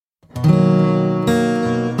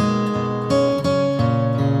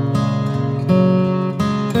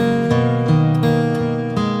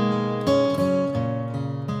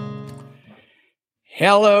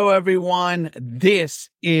Hello, everyone. This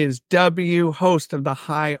is W, host of the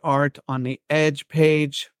High Art on the Edge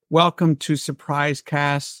page. Welcome to Surprise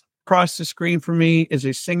Cast. Across the screen from me is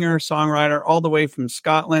a singer-songwriter all the way from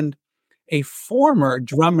Scotland, a former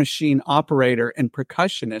drum machine operator and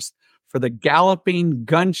percussionist for the Galloping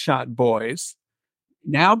Gunshot Boys,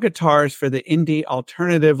 now guitars for the indie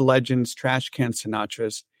alternative legends Trashcan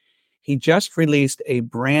Sinatras. He just released a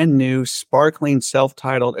brand new, sparkling,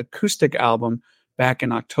 self-titled acoustic album back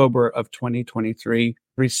in October of 2023,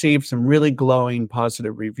 received some really glowing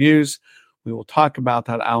positive reviews. We will talk about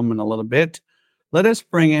that album in a little bit. Let us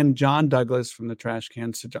bring in John Douglas from the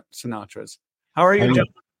Trashcan Sinatras. How are you, John?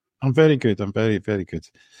 I'm very good. I'm very, very good.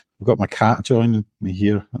 I've got my cat joining me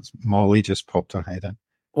here. That's Molly, just popped her head in.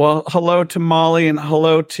 Well, hello to Molly and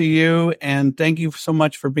hello to you. And thank you so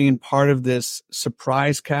much for being part of this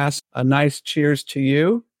surprise cast. A nice cheers to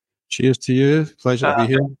you. Cheers to you. Pleasure to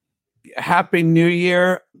be here. Happy New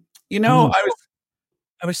Year. You know,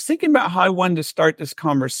 I was thinking about how I wanted to start this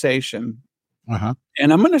conversation. And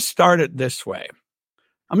I'm going to start it this way.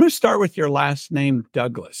 I'm going to start with your last name,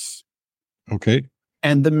 Douglas. Okay.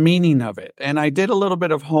 And the meaning of it. And I did a little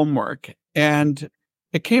bit of homework and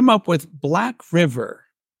it came up with Black River,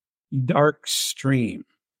 Dark Stream.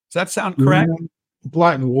 Does that sound correct?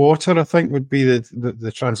 Black water, I think, would be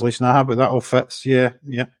the translation I have, but that all fits. Yeah.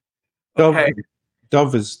 Okay.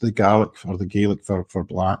 Dove is the Gaelic for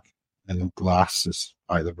black, and glass is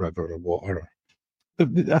either river or water.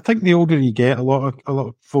 I think the older you get, a lot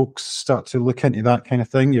of folks start to look into that kind of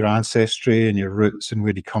thing, your ancestry and your roots and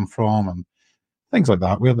where you come from and things like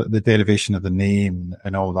that, where the derivation of the name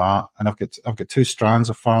and all that. And I've got two strands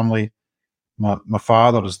of family. My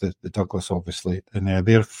father is the Douglas, obviously, and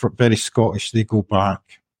they're very Scottish. They go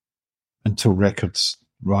back until records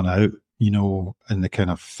run out, in the kind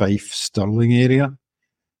of Fife, Stirling area.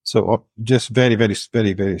 So just very, very,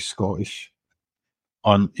 very, very Scottish,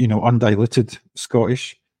 undiluted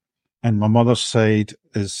Scottish. And my mother's side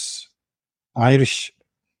is Irish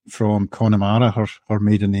from Connemara. Her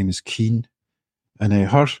maiden name is Keane. And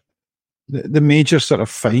the major sort of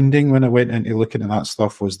finding when I went into looking at that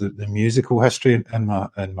stuff was the musical history in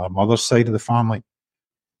my mother's side of the family.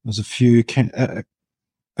 There's a few. I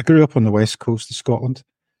grew up on the west coast of Scotland,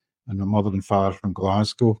 and my mother and father from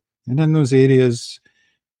Glasgow. And in those areas,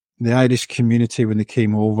 the Irish community, when they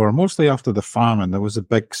came over, mostly after the famine, there was a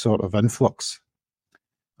big sort of influx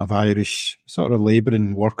of Irish sort of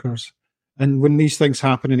labouring workers. And when these things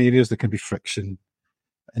happen in areas, there can be friction.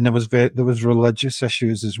 And there was religious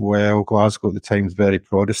issues as well. Glasgow at the time was very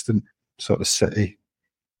Protestant sort of city.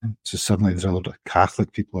 So suddenly there's a lot of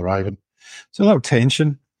Catholic people arriving. So a lot of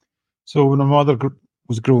tension. So when my mother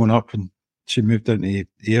was growing up and she moved into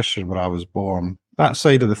Ayrshire where I was born, that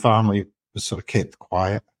side of the family was sort of kept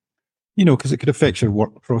quiet, because it could affect your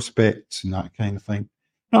work prospects and that kind of thing.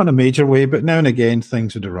 Not in a major way, but now and again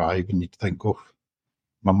things would arrive and you'd think, oh,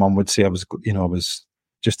 my mum would say I was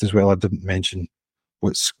just as well I didn't mention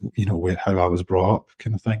how I was brought up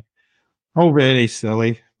kind of thing. All very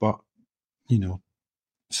silly, but,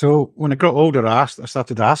 So when I got older, I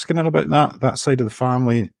started asking her about that side of the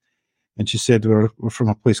family. And she said, we're from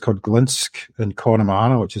a place called Glinsk in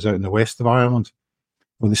Connemara, which is out in the west of Ireland,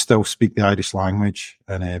 where they still speak the Irish language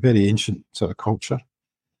and a very ancient sort of culture.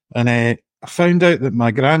 And I found out that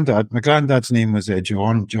my granddad's name was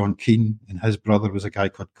John Keane, and his brother was a guy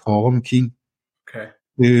called Colm Keane,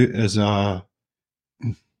 who is a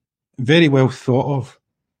very well thought of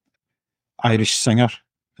Irish singer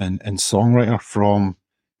and songwriter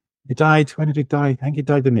he died, when did he die? I think he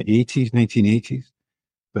died in the 1980s.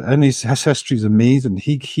 But in his history is amazing.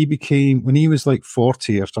 He became, when he was like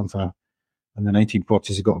 40 or something, in the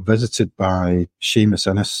 1940s, he got visited by Seamus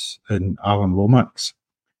Innes and Alan Lomax,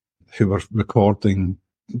 who were recording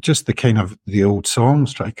just the old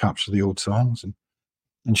songs, trying to capture the old songs. And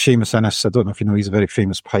Seamus Innes, I don't know if you know, he's a very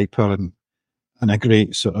famous piper and a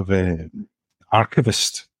great sort of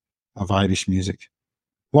archivist of Irish music.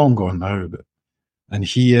 Long gone now, and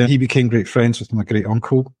he became great friends with my great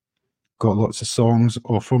uncle. Got lots of songs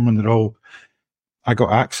off him, and I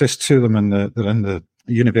got access to them, and they're in the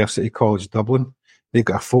University College Dublin. They've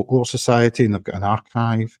got a folklore society and they've got an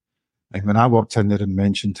archive. And when I walked in there and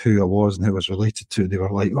mentioned who I was and who I was related to, they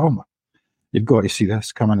were like, "Oh, you've got to see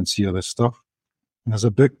this. Come in and see all this stuff." And there's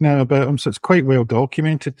a book now about him, so it's quite well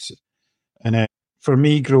documented. And for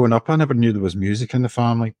me, growing up, I never knew there was music in the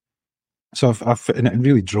family. So and it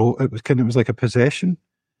really drove. It was like a possession.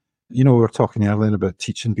 We were talking earlier about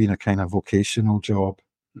teaching being a kind of vocational job.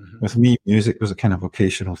 Mm-hmm. With me, music was a kind of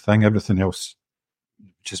vocational thing. Everything else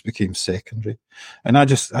just became secondary. And I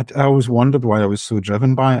always wondered why I was so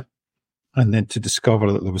driven by it. and then to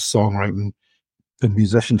discover that there was songwriting and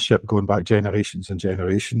musicianship going back generations and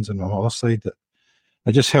generations on my mother's side, that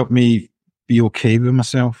it just helped me be okay with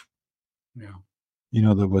myself. Yeah.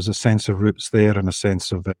 There was a sense of roots there and a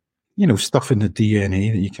sense of, stuff in the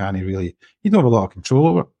DNA that you don't have a lot of control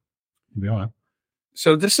over, to be honest.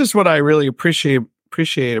 So this is what I really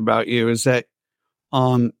appreciate about you, is that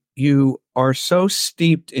you are so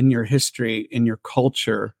steeped in your history, in your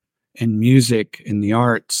culture, in music, in the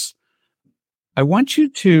arts. I want you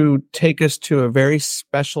to take us to a very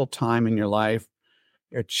special time in your life,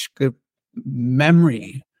 your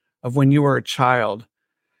memory of when you were a child,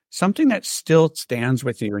 something that still stands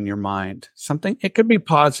with you in your mind. Something, it could be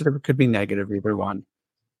positive, it could be negative, either one.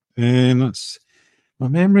 My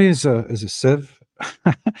memory is a sieve,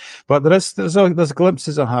 but there's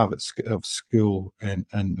glimpses I have of school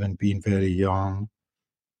and being very young.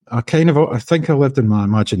 I think I lived in my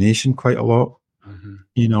imagination quite a lot.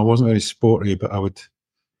 Mm-hmm. I wasn't very sporty, but I would,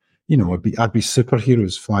 I'd be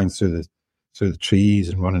superheroes flying through the trees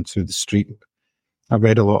and running through the street. I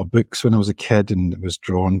read a lot of books when I was a kid and was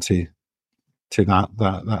drawn to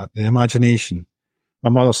that the imagination. My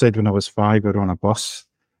mother said when I was 5, we were on a bus,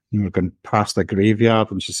 we were going past a graveyard,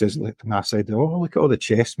 and she says, and I said, "Oh, look at all the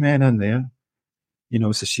chessmen in there."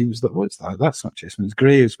 So she was like, "What's that? That's not chessmen, it's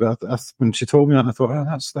graves." But when she told me that, I thought, "Oh,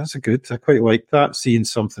 that's a good. I quite like that. Seeing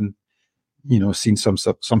something, seeing some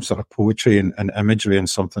sort of poetry and imagery and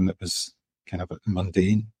something that was kind of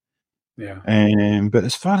mundane." Yeah. But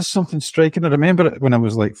as far as something striking, I remember it when I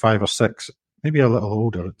was like 5 or 6, maybe a little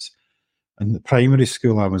older. It's in the primary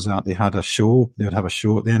school I was at. They had a show. They would have a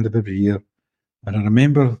show at the end of every year, and I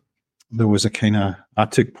remember there was I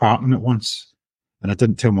took part in it once, and I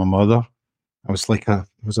didn't tell my mother. I was like it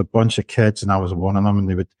was a bunch of kids, and I was one of them.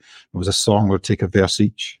 And it was a song. We'd take a verse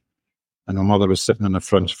each, and my mother was sitting in the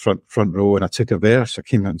front row, and I took a verse. I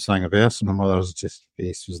came out and sang a verse, and my mother's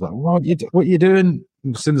face was like, "What you doing?"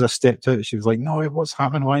 And as soon as I stepped out, she was like, "No, what's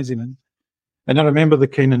happening? Why is he in?" And I remember the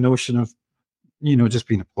kind of notion of, just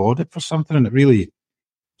being applauded for something, and it really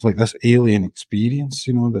was like this alien experience.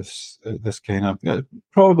 This kind of, it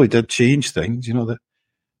probably did change things. That,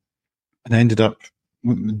 and I ended up,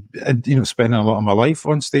 spending a lot of my life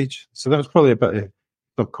on stage. So that was probably a bit of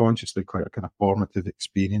subconsciously quite a kind of formative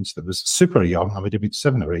experience that was super young. I would have been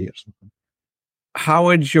 7 or 8 or something. How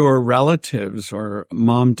would your relatives or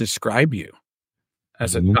mom describe you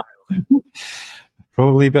as a child?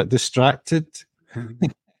 Probably a bit distracted.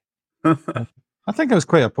 I think I was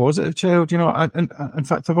quite a positive child. In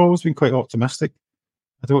fact, I've always been quite optimistic.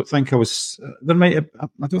 I don't think I was. I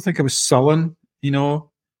don't think I was sullen.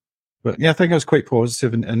 But yeah, I think I was quite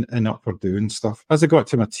positive and up for doing stuff. As I got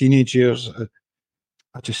to my teenage years,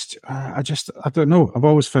 I don't know. I've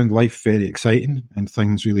always found life very exciting and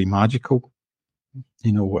things really magical.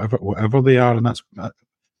 Whatever they are, and I don't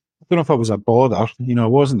know if I was a bother. I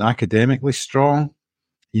wasn't academically strong.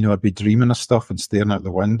 I'd be dreaming of stuff and staring out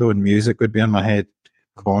the window, and music would be in my head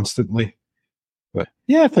constantly. But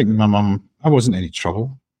yeah, I think my mum, I wasn't any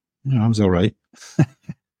trouble. I was all right.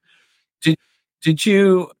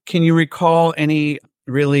 Can you recall any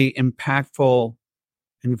really impactful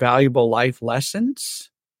and valuable life lessons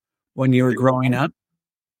when you were growing up?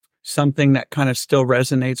 Something that kind of still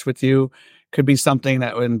resonates with you? Could be something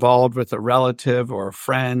that involved with a relative or a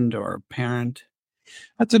friend or a parent.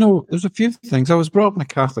 I don't know. There's a few things. I was brought up in a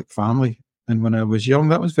Catholic family, and when I was young,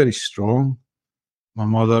 that was very strong. My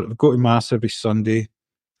mother would go to mass every Sunday.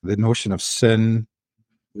 The notion of sin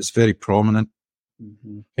was very prominent.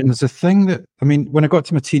 Mm-hmm. And there's a thing that, when I got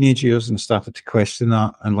to my teenage years and started to question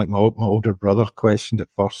that, and like my older brother questioned it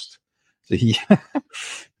first, so he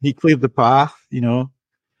he cleared the path,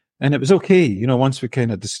 and it was okay, once we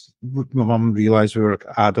kind of my mum realised we were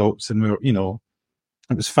adults and we were,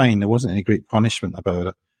 it was fine. There wasn't any great punishment about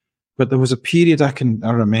it. But there was a period I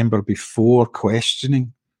remember before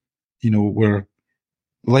questioning, where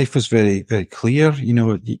life was very, very clear.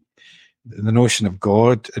 The notion of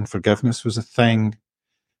God and forgiveness was a thing.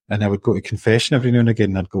 And I would go to confession every now and again,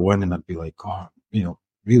 and I'd go in and I'd be like, "Oh,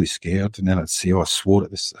 really scared." And then I'd say, "Oh, I swore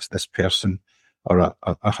at this person," or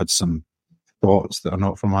I had some thoughts that are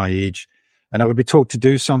not from my age. And I would be told to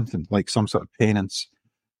do something, like some sort of penance.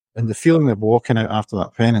 And the feeling of walking out after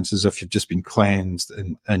that penance is if you've just been cleansed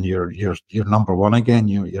and you're number one again.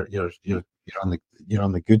 You're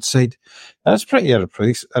on the good side. That's pretty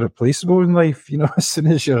irreplaceable in life. As soon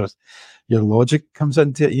as your logic comes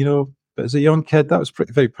into it. But as a young kid, that was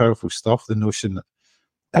very powerful stuff. The notion that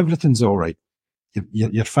everything's all right.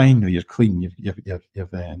 You're fine. You're clean. You've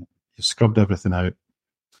scrubbed everything out.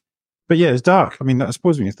 But yeah, it's dark. I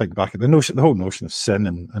suppose when you think back at the whole notion of sin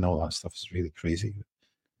and all that stuff is really crazy.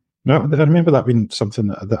 No, I remember that being something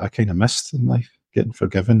that I kind of missed in life, getting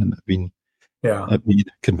forgiven and it being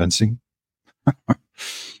convincing.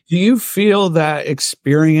 Do you feel that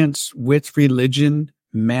experience with religion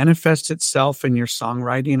manifests itself in your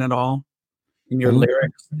songwriting at all? In your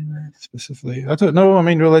lyrics? Specifically, I don't know. I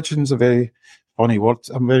mean, religion's a very funny word.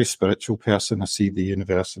 I'm a very spiritual person. I see the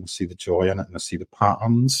universe and I see the joy in it and I see the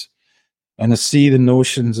patterns and I see the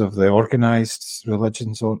notions of the organized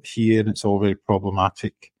religions on here and it's all very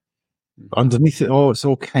problematic. But underneath it all, it's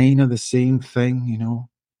all kind of the same thing, you know?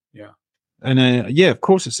 Yeah. And yeah, of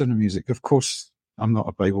course it's in the music. Of course, I'm not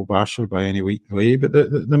a Bible basher by any way, but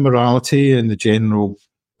the morality and the general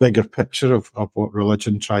bigger picture of what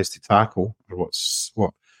religion tries to tackle, or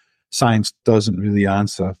what science doesn't really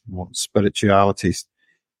answer, what spirituality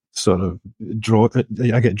sort of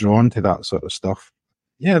I get drawn to that sort of stuff.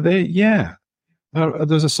 Yeah,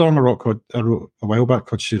 there's a song I wrote a while back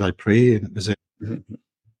called "Should I Pray," and it was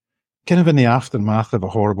kind of in the aftermath of a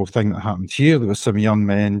horrible thing that happened here. There was some young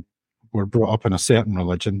men were brought up in a certain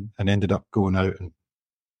religion and ended up going out and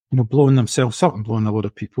blowing themselves up and blowing a lot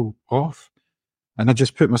of people off. And I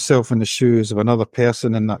just put myself in the shoes of another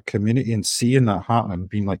person in that community and seeing that happen,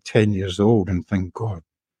 being like 10 years old and think, God,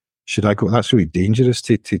 should I go? That's really dangerous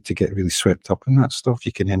to get really swept up in that stuff.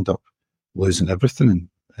 You can end up losing everything.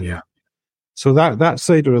 And Yeah. So that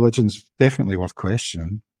side of religion's definitely worth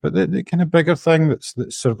questioning. But the kind of bigger thing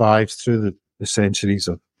that survives through the centuries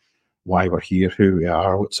of why we're here, who we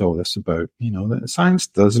are, what's all this about, that science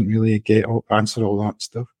doesn't really answer all that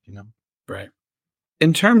stuff, Right.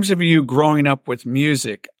 In terms of you growing up with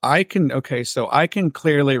music, I can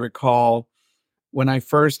clearly recall when I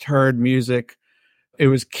first heard music, it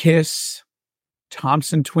was Kiss,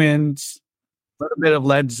 Thompson Twins, a little bit of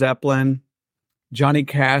Led Zeppelin, Johnny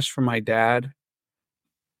Cash from my dad,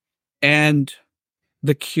 and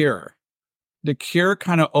The Cure. The Cure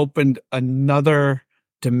kind of opened another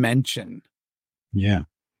dimension. Yeah.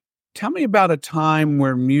 Tell me about a time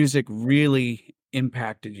where music really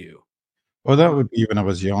impacted you. Well, that would be when I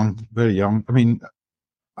was young, very young. I mean,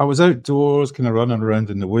 I was outdoors, kind of running around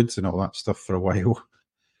in the woods and all that stuff for a while.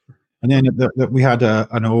 And then we had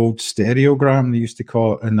an old stereogram, they used to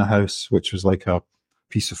call it, in the house, which was like a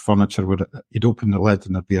piece of furniture where you'd open the lid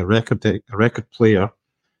and there'd be a record player,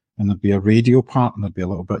 and there'd be a radio part, and there'd be a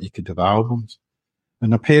little bit you could have albums. And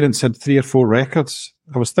my parents had 3 or 4 records.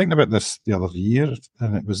 I was thinking about this the other year,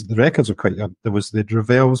 and it was the records were quite good. There was the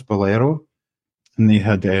Ravel's Bolero, and they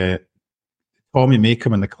had Tommy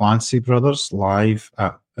Makem and the Clancy Brothers live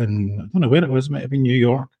I don't know where it was, it might have been New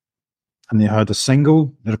York. And they had a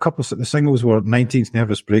single. There are a couple of the singles were 19th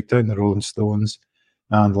Nervous Breakdown, the Rolling Stones,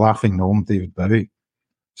 and Laughing Gnome, David Bowie.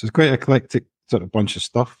 So it's quite an eclectic sort of bunch of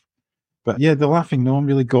stuff. But yeah, the Laughing Gnome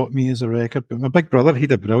really got me as a record. But my big brother, he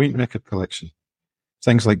had a brilliant record collection.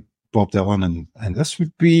 Things like Bob Dylan, and this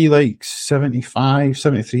would be like 75,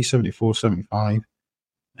 73, 74, 75.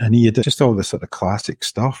 And he had just all this sort of classic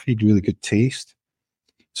stuff. He had really good taste.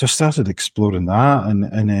 So I started exploring that, and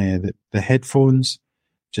the headphones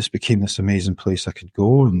just became this amazing place I could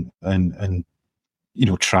go and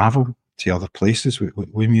travel to other places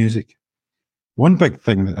with music. One big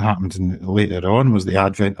thing that happened later on was the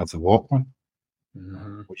advent of the Walkman.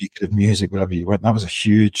 Mm-hmm. Where you could have music wherever you went. That was a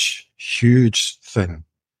huge, huge thing.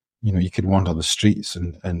 You could wander the streets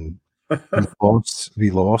and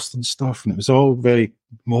be lost and stuff. And it was all very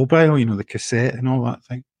mobile, the cassette and all that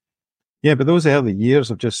thing. Yeah, but those early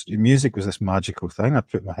years of just music was this magical thing. I'd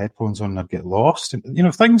put my headphones on and I'd get lost.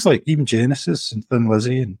 And, things like even Genesis and Thin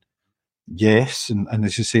Lizzy and Yes, and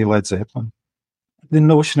as you say, Led Zeppelin. The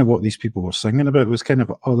notion of what these people were singing about was kind of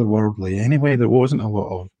otherworldly anyway. There wasn't a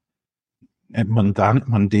lot of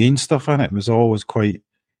mundane stuff in it. It was always quite,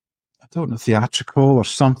 I don't know, theatrical or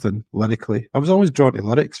something lyrically. I was always drawn to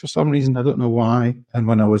lyrics for some reason. I don't know why. And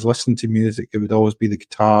when I was listening to music, it would always be the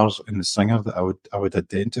guitars and the singer that I would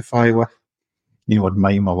identify with. I'd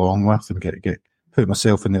mime along with and get put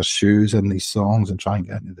myself in their shoes in these songs and try and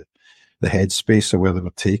get into the headspace of where they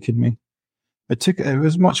were taking me. It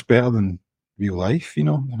was much better than real life, in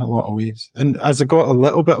a lot of ways. And as I got a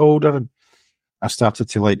little bit older, I started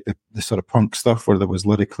to like the sort of punk stuff where there was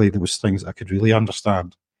things I could really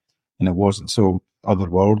understand. And it wasn't so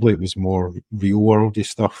otherworldly. It was more real worldy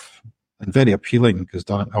stuff and very appealing because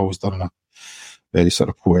always done in a very sort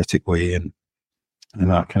of poetic way and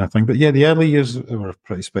that kind of thing. But yeah, the early years were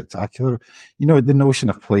pretty spectacular. The notion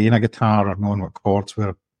of playing a guitar or knowing what chords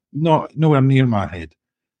were nowhere near my head.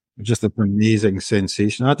 It was just an amazing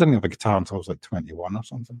sensation. I didn't have a guitar until I was like 21 or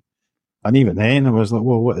something. And even then I was like,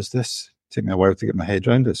 well, what is this? It took me a while to get my head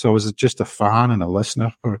around it. So I was just a fan and a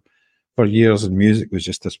listener for years, and music was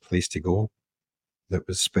just this place to go. that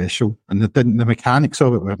was special. And the mechanics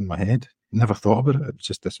of it were in my head. Never thought about it. It was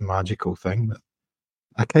just this magical thing that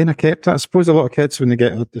I kind of kept. I suppose a lot of kids, when they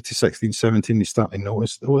get up to 16, 17, they start to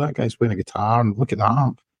notice, oh, that guy's playing a guitar and look at that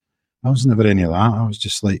amp. I was never any of that. I was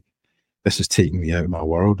just like, this is taking me out of my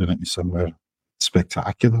world and into somewhere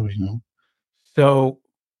spectacular, you know. So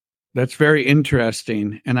that's very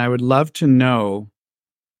interesting. And I would love to know,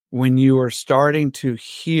 when you were starting to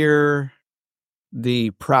hear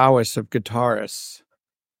the prowess of guitarists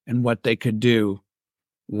and what they could do,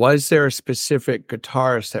 was there a specific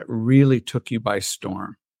guitarist that really took you by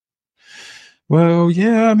storm? Well,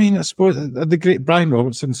 yeah, I mean, I suppose the great Brian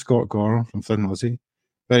Robertson, Scott Gorham from Thin Lizzy,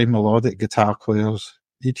 very melodic guitar players.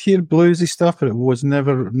 You'd hear bluesy stuff, but it was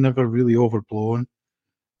never really overblown.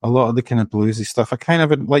 A lot of the kind of bluesy stuff, I kind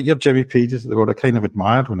of, like your Jimmy Pages, what I kind of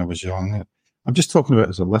admired when I was young. I'm just talking about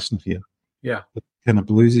as a listener here. Yeah. The kind of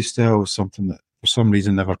bluesy style was something that for some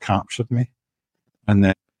reason never captured me. And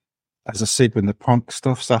then, as I said, when the punk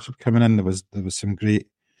stuff started coming in, there was some great,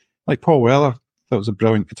 like Paul Weller, that was a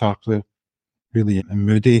brilliant guitar player, really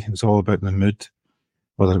moody. It was all about the mood,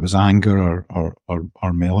 whether it was anger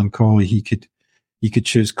or melancholy. He could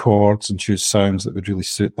choose chords and choose sounds that would really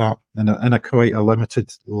suit that in a quite a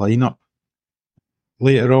limited lineup.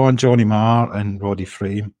 Later on, Johnny Marr and Roddy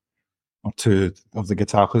Frame are two of the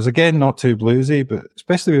guitar players. Again, not too bluesy, but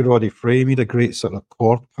especially with Roddy Frame, he had a great sort of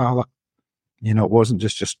chord palette. You know, it wasn't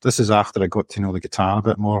just this is after I got to know the guitar a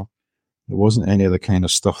bit more. It wasn't any of the kind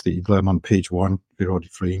of stuff that you'd learn on page one with Roddy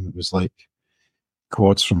Frame. It was like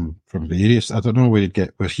chords from various. I don't know where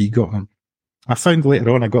he got them. I found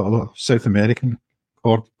later on I got a lot of South American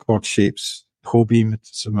chord shapes, Hobie,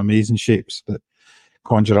 some amazing shapes that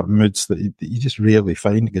conjure up moods that you just rarely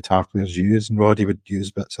find guitar players use, and Roddy would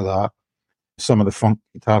use bits of that. Some of the funk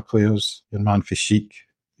guitar players, your man for Chic,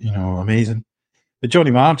 you know, amazing. But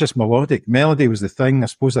Johnny Marr, just melodic. Melody was the thing. I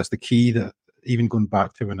suppose that's the key that, even going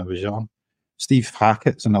back to when I was young. Steve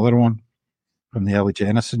Hackett's another one from the early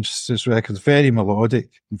Genesis records. Very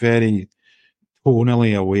melodic, very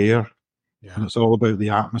tonally aware. Yeah. And it's all about the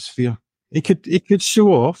atmosphere. It could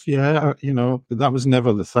show off, yeah, you know, but that was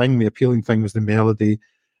never the thing. The appealing thing was the melody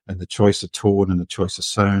and the choice of tone and the choice of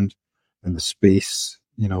sound and the space,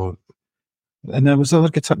 you know. And there was other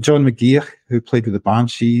guitar, John McGeer, who played with the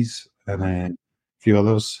Banshees, and a few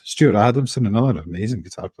others. Stuart Adamson, another amazing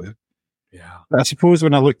guitar player. Yeah. But I suppose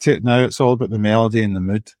when I looked at it now, it's all about the melody and the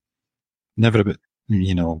mood, never about,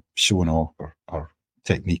 you know, showing off or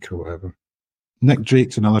technique or whatever. Nick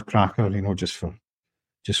Drake's another cracker, you know, just for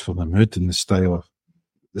the mood and the style of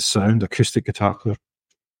the sound, acoustic guitar player.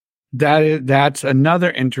 That's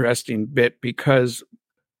another interesting bit, because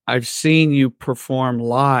I've seen you perform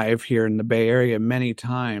live here in the Bay Area many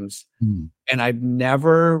times, and I've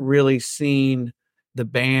never really seen the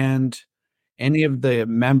band, any of the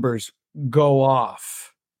members, go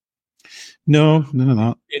off. No, none of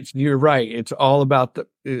that. You're right. It's all about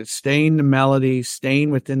staying the melody,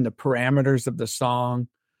 staying within the parameters of the song.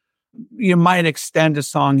 You might extend a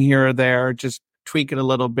song here or there, just tweak it a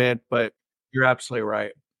little bit, but you're absolutely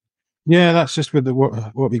right. Yeah, that's just with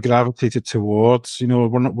what we gravitated towards. You know,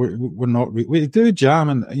 we do jam,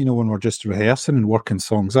 and you know, when we're just rehearsing and working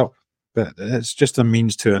songs up, but it's just a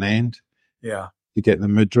means to an end. Yeah, you get the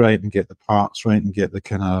mood right and get the parts right and get the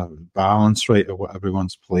kind of balance right of what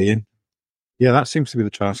everyone's playing. Yeah, that seems to be the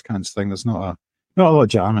Trashcans thing. There's not a lot of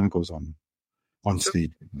jamming goes on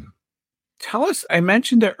stage. Tell us. I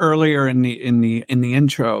mentioned it earlier in the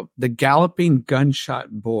intro. The Galloping Gunshot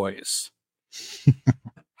Boys.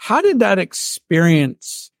 How did that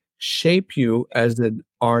experience shape you as an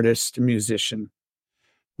artist, musician?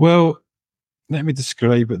 Well, let me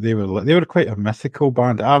describe it. They were quite a mythical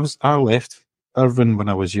band. I left Irvine when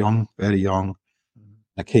I was young, very young.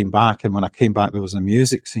 I came back, and when I came back, there was a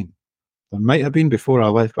music scene. There might have been before I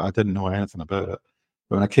left, but I didn't know anything about it.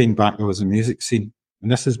 But when I came back, there was a music scene. And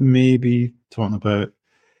this is maybe talking about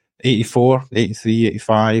 84, 83,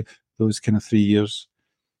 85, those kind of 3 years.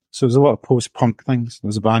 So there's a lot of post-punk things. There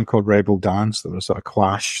was a band called Rebel Dance that were a sort of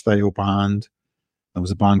Clash-style band. There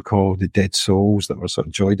was a band called The Dead Souls that were a sort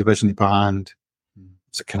of Joy Division band.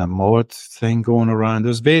 It's a kind of mod thing going around.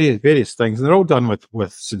 There's various things. And they're all done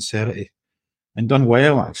with sincerity and done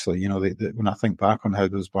well, actually. You know, when I think back on how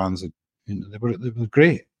those bands, they were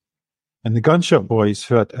great. And the Gunshot Boys,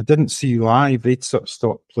 who I didn't see live, they'd sort of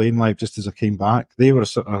stopped playing live just as I came back. They were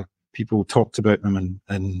sort of, people talked about them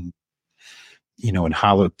in you know, in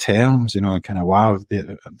hallowed terms, you know, and kind of, wow,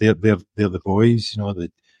 they're the boys, you know,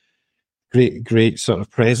 the great sort of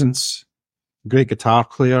presence, great guitar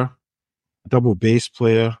player, double bass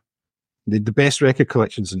player, the best record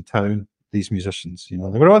collections in town. these musicians. You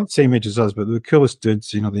know, they were all the same age as us, but they were the coolest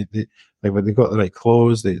dudes. You know, they got the right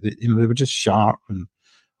clothes. You know, they were just sharp and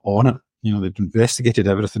on it. You know, they'd investigated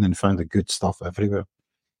everything and found the good stuff everywhere.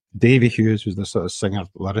 Davy Hughes was the sort of singer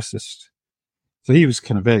lyricist, so he was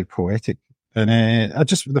kind of very poetic. And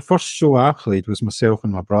the first show I played was myself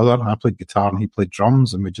and my brother. I played guitar and he played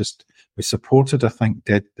drums, and we supported, I think,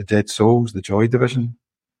 the Dead Souls, the Joy Division,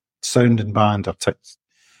 sounding band or tics.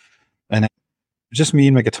 And just me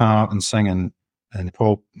and my guitar and singing, and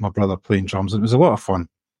Paul, my brother, playing drums. And it was a lot of fun.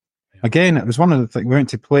 Again, it was one of the things we went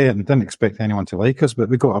to play it and didn't expect anyone to like us, but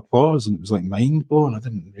we got applause and it was like mind blowing. I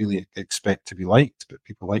didn't really expect to be liked, but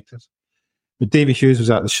people liked us. But Davy Hughes was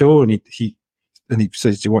at the show and he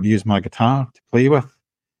says, "Do you want to use my guitar to play with?"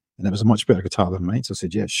 And it was a much better guitar than mine. So I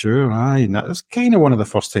said, "Yeah, sure." And that was kind of one of the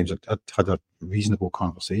first times I'd had a reasonable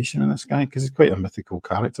conversation with this guy, because he's quite a mythical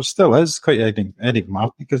character. Still is quite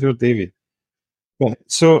enigmatic because you're Davy. But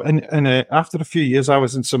so, after a few years, I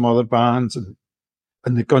was in some other bands,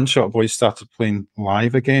 and the Gunshot Boys started playing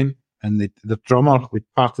live again. And the drummer, we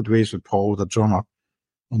parted ways with Paul, the drummer,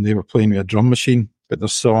 and they were playing with a drum machine. But their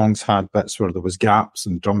songs had bits where there was gaps,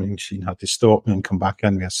 and the drumming machine had to stop and come back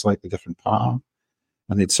in with a slightly different pattern.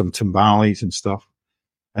 And they had some timbales and stuff.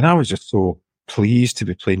 And I was just so pleased to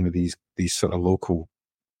be playing with these sort of local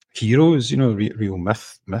heroes, you know, real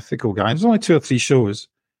mythical guys. There's only 2 or 3 shows,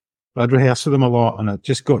 but I'd rehearse with them a lot, and I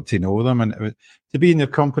just got to know them. And to be in their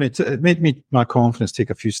company, it made my confidence take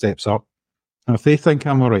a few steps up. And if they think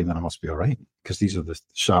I'm all right, then I must be all right, because these are the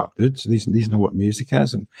sharp dudes. These know what music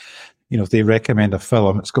is. And, you know, if they recommend a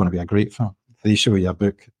film, it's going to be a great film. If they show you a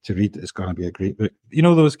book to read, it's going to be a great book. You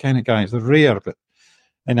know, those kind of guys, they're rare, but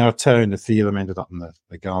in our town, the 3 of them ended up in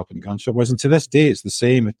the Galloping Gunshot Boys. And to this day, it's the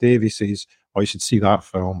same. If Davey says, "Oh, you should see that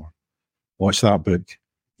film or watch that book,"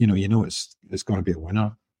 you know it's going to be a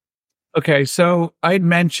winner. Okay, so I'd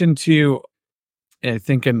mentioned to you, I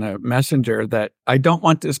think in the messenger, that I don't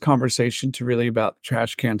want this conversation to really about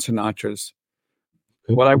Trashcan Sinatras.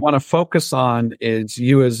 Okay. What I want to focus on is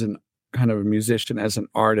you as an kind of a musician, as an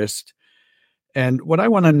artist. And what I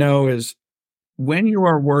want to know is, when you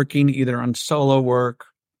are working either on solo work,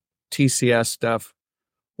 TCS stuff,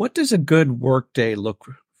 what does a good work day look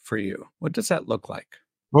for you? What does that look like?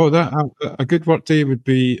 Oh, that a good work day would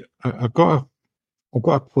be, I've got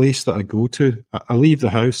a place that I go to. I leave the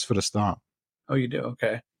house for a start. Oh, you do?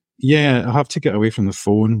 Okay. Yeah, I have to get away from the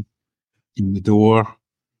phone, in the door,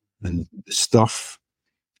 and stuff.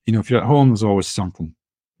 You know, if you're at home, there's always something.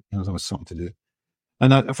 There's always something to do.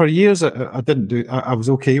 And for years, I didn't do. I was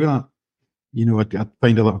okay with that. You know, I'd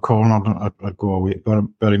find a little corner, and I'd go away,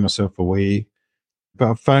 bury myself away. But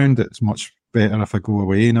I've found it's much better if I go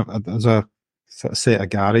away. And there's a sort of set of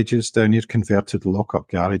garages down here, converted lock-up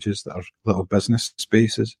garages that are little business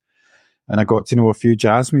spaces. And I got to know a few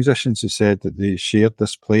jazz musicians who said that they shared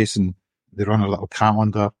this place and they run a little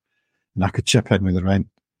calendar, and I could chip in with the rent.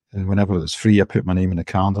 And whenever it's free, I put my name in the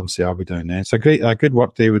calendar and say I'll be down there. So a good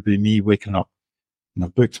work day would be me waking up, and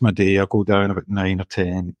I've booked my day. I'll go down about 9 or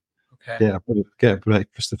 10. Okay. Get a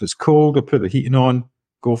breakfast. If it's cold, I'll put the heating on,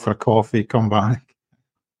 go for a coffee, come back.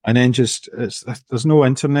 And then there's no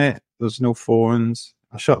internet, there's no phones.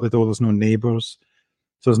 I shut the door, there's no neighbours.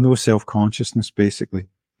 So there's no self-consciousness, basically.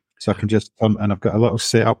 So I can just turn, and I've got a little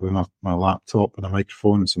setup with my laptop and a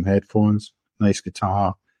microphone and some headphones, nice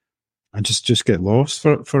guitar, and just get lost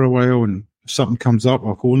for a while. And if something comes up,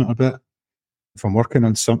 I'll hone it a bit. If I'm working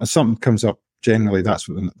on if something comes up, generally that's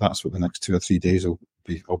what the next 2 or 3 days I'll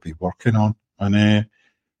be working on. And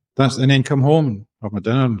and then come home and have my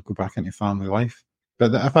dinner and go back into family life.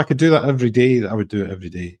 But if I could do that every day, I would do it every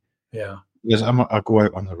day. Yeah. Because I go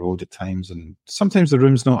out on the road at times, and sometimes the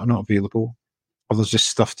room's not available, or there's just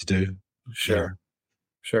stuff to do. Sure. Yeah.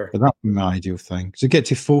 Sure. But that's my ideal thing. Because I get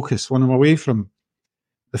to focus when I'm away from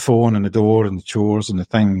the phone and the door and the chores and the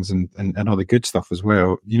things and all the good stuff as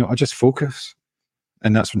well. You know, I just focus.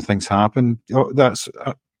 And that's when things happen.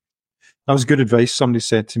 That was good advice somebody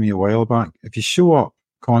said to me a while back. If you show up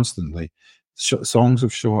constantly, songs will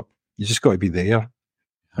show up. You just got to be there.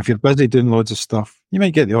 If you're busy doing loads of stuff, you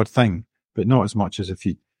might get the odd thing, but not as much as if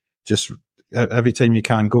you just, every time you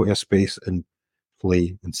can, go to a space and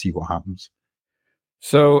play and see what happens.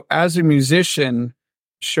 So as a musician,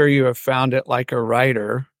 sure you have found it like a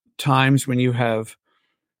writer, times when you have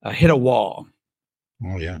hit a wall.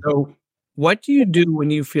 Oh, yeah. So what do you do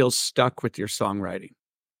when you feel stuck with your songwriting?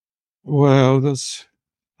 Well,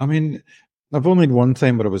 I've only had one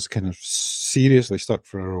time where I was kind of seriously stuck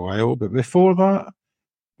for a while, but before that,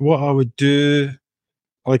 what I would do,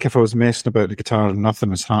 like if I was messing about the guitar and nothing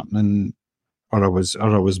was happening, or I was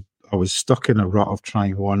stuck in a rut of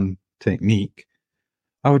trying one technique,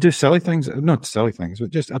 I would do silly things, not silly things,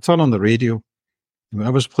 but just I turn on the radio. When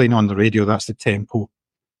I was playing on the radio, that's the tempo.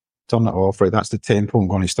 Turn it off, right? That's the tempo I'm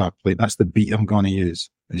going to start playing. That's the beat I'm going to use.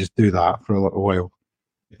 And just do that for a little while.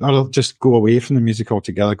 I'll just go away from the music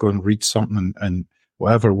altogether, go and read something, and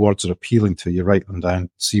whatever words are appealing to you, write them down,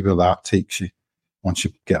 see where that takes you once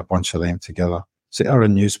you get a bunch of them together. Say, or a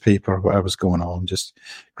newspaper, whatever's going on, just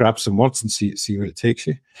grab some words and see where it takes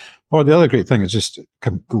you. Or the other great thing is just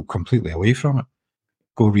go completely away from it.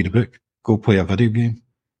 Go read a book, go play a video game,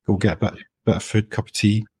 go get a bit of food, cup of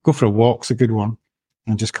tea, go for a walk's a good one,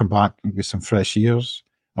 and just come back with some fresh ears.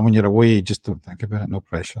 And when you're away, just don't think about it, no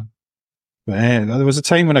pressure. But there was a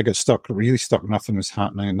time when I got stuck, really stuck, nothing was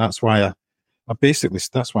happening. And that's why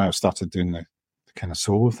that's why I started doing the kind of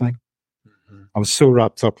solo thing. Mm-hmm. I was so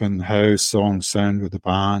wrapped up in how songs sound with the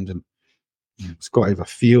band, and it's got to have a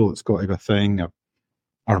feel, it's got to have a thing.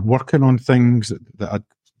 Or working on things that I'd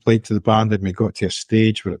played to the band, and we got to a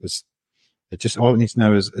stage where it just all it needs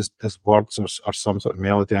now is words or some sort of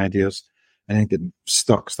melody ideas, and then get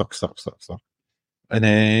stuck.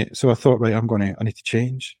 And so I thought, right, I need to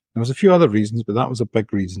change. There was a few other reasons, but that was a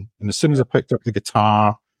big reason. And as soon as I picked up the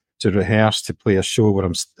guitar to rehearse to play a show where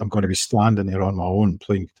I'm going to be standing there on my own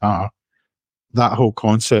playing guitar, that whole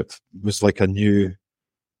concept was like a new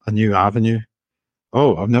avenue.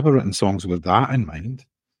 Oh, I've never written songs with that in mind.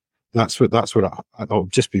 That's what it'll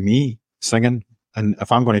just be me singing. And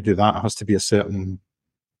if I'm going to do that, it has to be I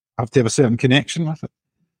have to have a certain connection with it.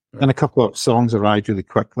 Right. And a couple of songs arrived really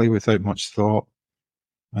quickly without much thought.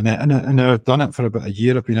 And I've done it for about a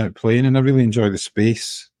year. I've been out playing, and I really enjoy the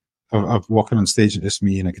space of walking on stage with just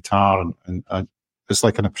me and a guitar, and it's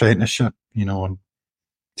like an apprenticeship, and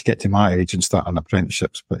to get to my age and start an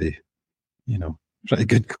apprenticeship's pretty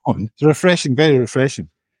good going. It's refreshing, very refreshing.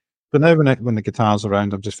 But now when the guitar's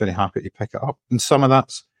around, I'm just very happy to pick it up. And some of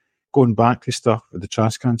that's going back to stuff with the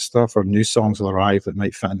Trashcan stuff, or new songs will arrive that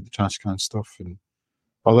might fit into the Trashcan stuff, and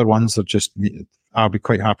other ones are just, I'll be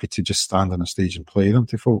quite happy to just stand on a stage and play them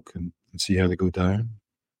to folk and see how they go down.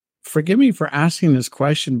 Forgive me for asking this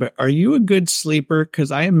question, but are you a good sleeper?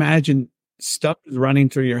 Because I imagine stuff is running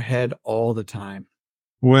through your head all the time.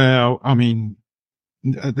 Well, I mean,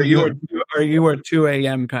 are you a 2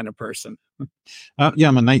 a.m. kind of person? Yeah,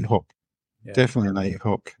 I'm a night hawk. Yeah. Definitely a night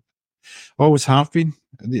hawk. Always have been.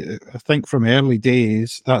 I think from early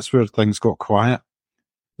days, that's where things got quiet.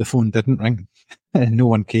 The phone didn't ring and no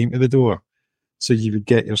one came to the door. So you would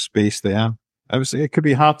get your space there. It could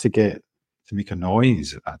be hard to make a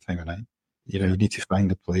noise at that time of night. You need to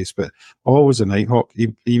find a place, but always a night hawk.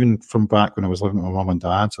 Even from back when I was living with my mum and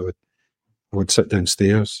dad, so I would sit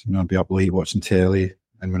downstairs, I'd be up late watching telly.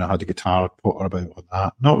 And when I had a guitar, I'd potter about with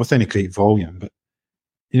that. Not with any great volume, but,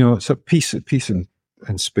 it's a peace and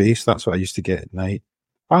space. That's what I used to get at night.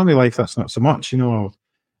 Family life, that's not so much,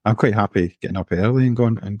 I'm quite happy getting up early and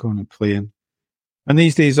going and playing. And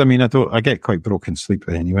these days, I mean, I get quite broken sleep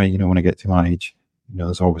anyway, when I get to my age.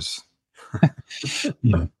 There's always,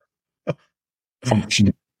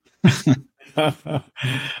 function.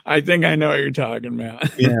 I think I know what you're talking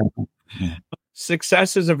about. Yeah.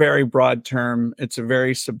 Success is a very broad term. It's a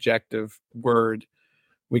very subjective word.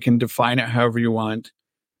 We can define it however you want.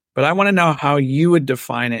 But I want to know how you would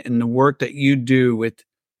define it in the work that you do with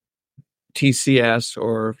TCS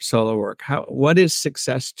or solo work. What is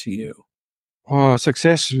success to you? Oh,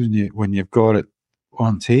 success is when you've got it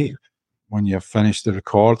on tape, when you've finished the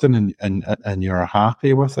recording and you're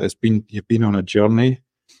happy with it. You've been on a journey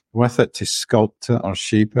with it to sculpt it or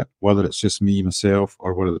shape it, whether it's just me, myself,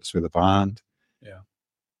 or whether it's with a band. Yeah.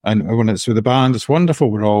 And when it's with a band, it's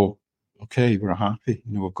wonderful. We're all okay. We're happy.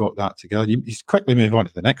 We've got that together. You quickly move on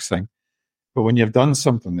to the next thing. But when you've done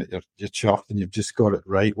something that you're chuffed and you've just got it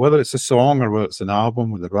right, whether it's a song or whether it's an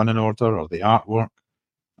album with a running order or the artwork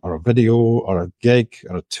or a video or a gig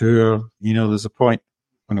or a tour, there's a point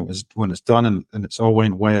when it's done and it's all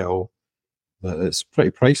went well, that it's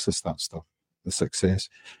pretty priceless, that stuff, the success.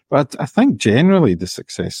 But I think generally the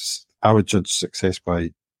success, I would judge success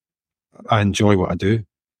by I enjoy what I do.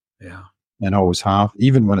 Yeah. And always have,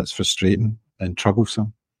 even when it's frustrating and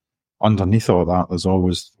troublesome. Underneath all that, there's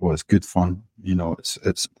always, it's good fun.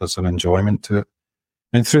 There's an enjoyment to it.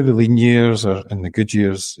 And through the lean years or in the good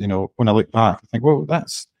years, when I look back, I think, well,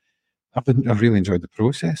 I've really enjoyed the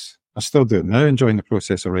process. I still do it now, enjoying the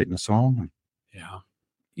process of writing a song. Yeah.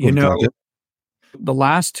 The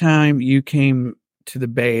last time you came to the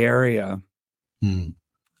Bay Area,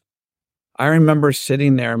 I remember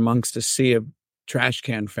sitting there amongst a sea of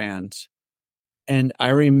Trashcan fans. And I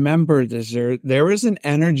remember there was an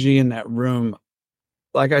energy in that room.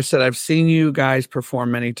 Like I said, I've seen you guys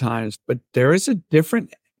perform many times, but there is a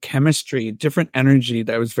different chemistry, different energy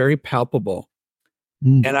that was very palpable.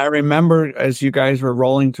 Mm. And I remember as you guys were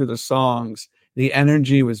rolling through the songs, the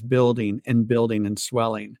energy was building and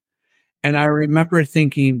swelling. And I remember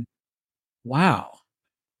thinking, wow,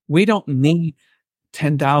 we don't need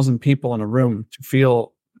 10,000 people in a room to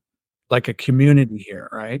feel like a community here,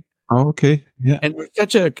 right? Oh, okay. Yeah. And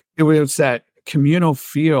it was that communal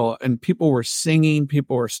feel, and people were singing,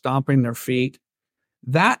 people were stomping their feet.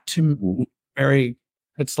 That to me,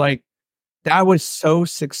 it's like that was so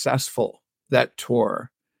successful, that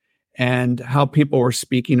tour, and how people were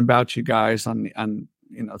speaking about you guys on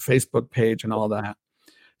Facebook page and all that.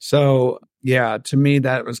 So yeah, to me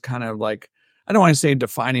that was kind of like, I don't want to say a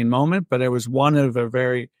defining moment, but it was one of a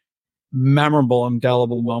very memorable,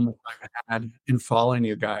 indelible moment I had in following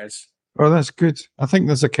you guys. Oh, that's good. I think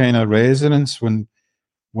there's a kind of resonance when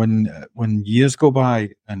years go by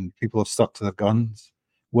and people have stuck to their guns,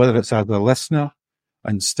 whether it's as a listener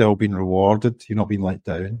and still being rewarded, you're not being let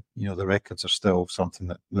down. The records are still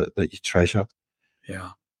something that you treasure.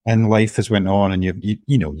 Yeah. And life has went on, and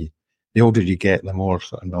the older you get, the more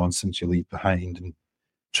sort of nonsense you leave behind, and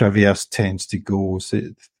trivia tends to go. So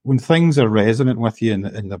when things are resonant with you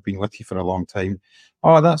and they've been with you for a long time,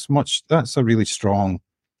 that's a really strong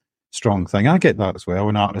thing. I get that as well.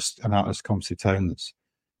 An artist comes to town that's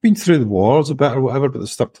been through the wars a bit or whatever, but they're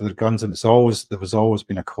stuck to their guns, and there was always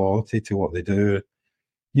been a quality to what they do.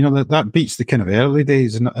 That beats the kind of early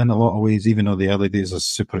days in a lot of ways, even though the early days are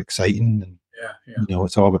super exciting, and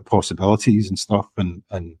it's all about possibilities and stuff, and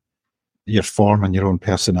you're forming your own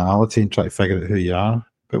personality and try to figure out who you are.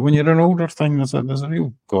 But when you're an older thing, there's a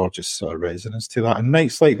real gorgeous sort of resonance to that. And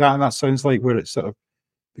nights like that, and that sounds like where it sort of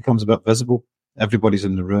becomes a bit visible. Everybody's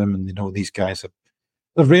in the room, and these guys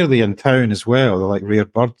they're rarely in town as well. They're like rare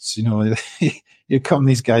birds. You come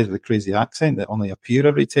these guys with a crazy accent that only appear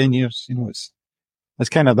every 10 years. It's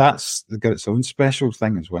kind of, that's got its own special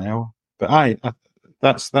thing as well. But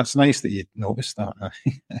that's nice that you noticed that.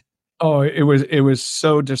 Oh, it was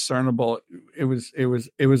so discernible. It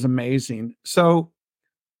was amazing. So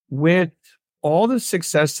with all the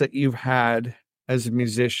success that you've had as a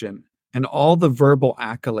musician and all the verbal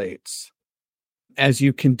accolades as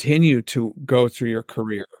you continue to go through your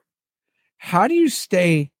career, how do you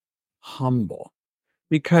stay humble?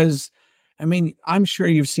 Because I mean, I'm sure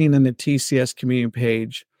you've seen in the TCS community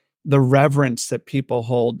page the reverence that people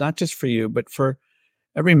hold, not just for you, but for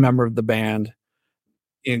every member of the band.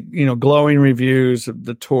 Glowing reviews of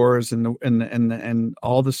the tours and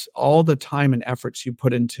all the time and efforts you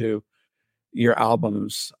put into your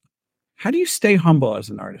albums. How do you stay humble as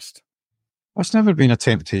an artist? It's never been a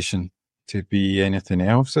temptation to be anything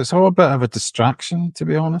else. It's all a bit of a distraction, to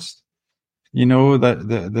be honest. That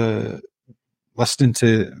the listening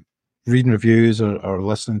to reading reviews or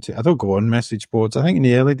listening to, I don't go on message boards. I think in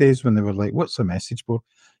the early days when they were like, what's a message board?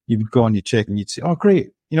 You would go on, you check, and you'd say, oh,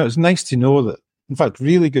 great. It's nice to know that, in fact,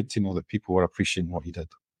 really good to know that people were appreciating what you did.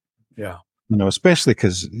 Yeah. Especially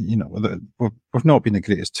because, we've not been the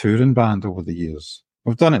greatest touring band over the years.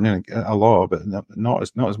 We've done it a lot, but not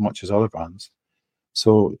as much as other bands.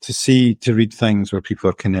 So to read things where people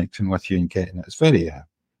are connecting with you and getting it, it's very,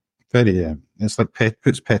 it's like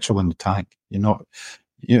puts petrol in the tank.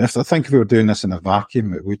 If I think if we were doing this in a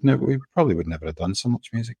vacuum, we probably would never have done so much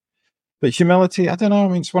music. But humility, I don't know. I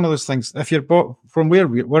mean, it's one of those things. If you're from where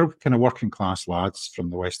we're kind of working class lads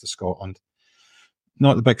from the west of Scotland,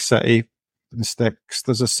 not the big city, the sticks.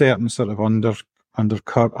 There's a certain sort of not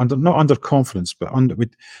underconfidence, but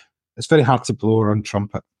it's very hard to blow our own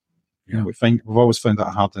trumpet. Yeah. We've always found that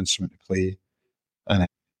a hard instrument to play, and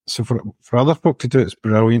so for other folk to do it's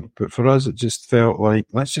brilliant. But for us, it just felt like,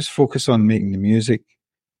 let's just focus on making the music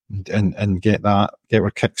and get our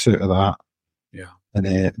kicks out of that. Yeah. And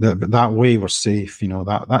that way we're safe.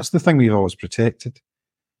 That's the thing we've always protected.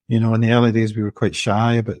 In the early days we were quite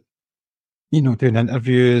shy about doing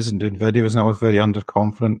interviews and doing videos, and I was very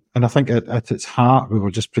underconfident. And I think at its heart we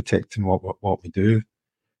were just protecting what we do.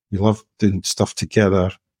 We love doing stuff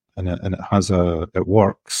together, and it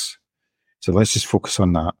works. So let's just focus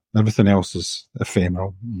on that. Everything else is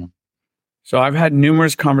ephemeral. So I've had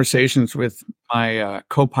numerous conversations with my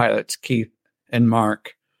co-pilots, Keith and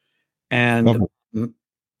Mark. And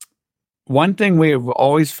one thing we have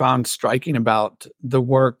always found striking about the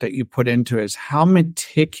work that you put into it is how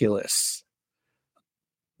meticulous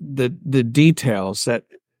the details that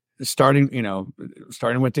starting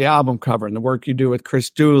with the album cover and the work you do with Chris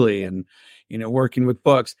Dooley and, working with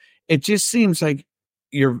books. It just seems like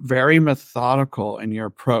you're very methodical in your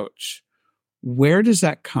approach. Where does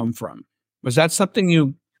that come from? Was that something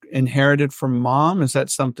you inherited from mom? Is that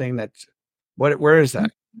something where is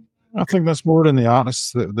that? I think that's more in the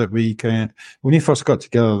artists that we can. When we first got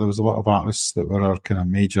together, there was a lot of artists that were our kind of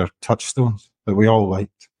major touchstones that we all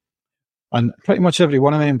liked. And pretty much every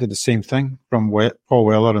one of them did the same thing, from Paul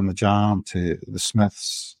Weller and the Jam to the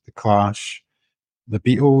Smiths, the Clash, the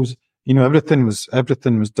Beatles. Everything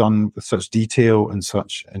was done with such detail and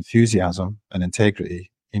such enthusiasm and integrity.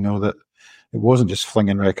 That it wasn't just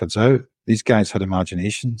flinging records out. These guys had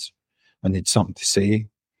imaginations, and they'd something to say.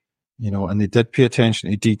 And they did pay attention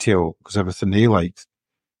to detail because everything they liked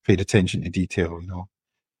paid attention to detail.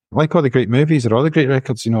 Like all the great movies or all the great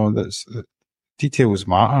records. Details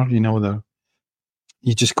matter.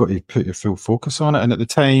 You just got to put your full focus on it. And at the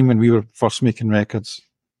time when we were first making records,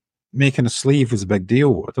 making a sleeve was a big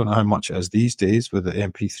deal. I don't know how much it is these days with the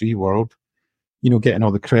MP3 world. Getting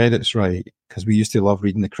all the credits right, because we used to love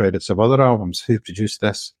reading the credits of other albums. Who produced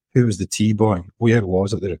this? Who was the T-boy? Where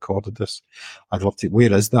was it they recorded this? I'd love to.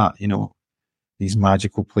 Where is that? These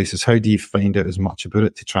magical places. How do you find out as much about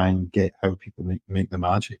it to try and get how people make the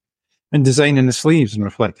magic? And designing the sleeves and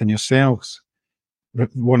reflecting yourselves.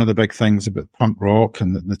 One of the big things about punk rock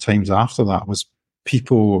and the times after that was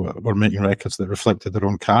people were making records that reflected their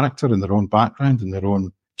own character and their own background and their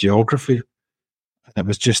own geography. And it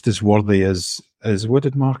was just as worthy as what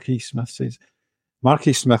did Marquis Smith say?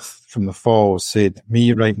 Marquis Smith from the Falls said,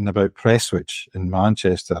 me writing about Prestwich in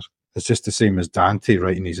Manchester is just the same as Dante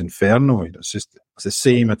writing his Inferno. It's the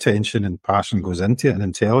same attention and passion goes into it and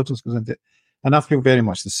intelligence goes into it. And I feel very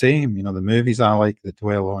much the same. The movies I like that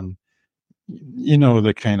dwell on,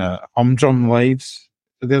 the kind of humdrum lives.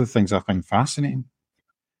 They're the things I find fascinating.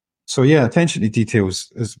 So yeah, attention to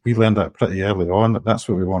details, is we learned that pretty early on, that's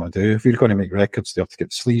what we want to do. If we're going to make records, they have to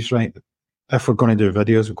get the sleeves right. If we're going to do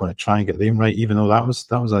videos, we're going to try and get them right, even though that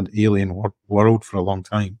was an alien world for a long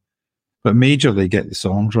time. But majorly get the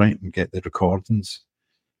songs right and get the recordings.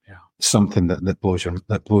 Yeah, something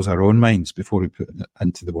that blows our own minds before we put it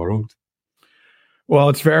into the world. Well,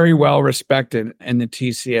 it's very well respected in the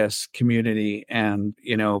TCS community, and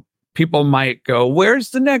people might go,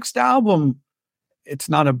 "Where's the next album?" It's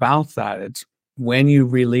not about that. It's when you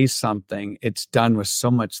release something, it's done with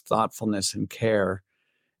so much thoughtfulness and care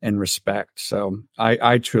and respect. So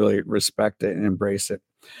I truly respect it and embrace it.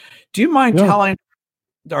 Do you mind telling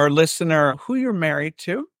our listener who you're married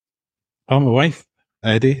to? I'm my wife,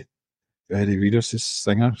 Eddie. Eddie Readers is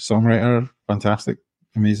singer, songwriter, fantastic,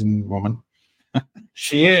 amazing woman.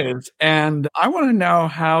 She is. And I want to know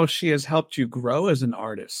how she has helped you grow as an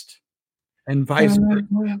artist and vice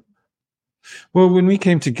versa. Well, when we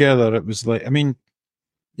came together, it was like,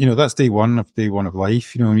 that's day one of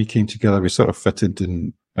life. When we came together, we sort of fitted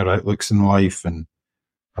in our outlooks in life and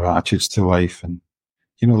our attitudes to life. And,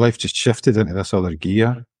 life just shifted into this other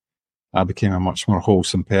gear. I became a much more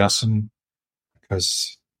wholesome person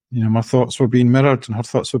because, my thoughts were being mirrored and her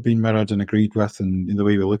thoughts were being mirrored and agreed with. And the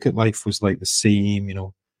way we look at life was like the same,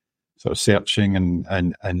 sort of searching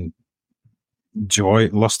and joy,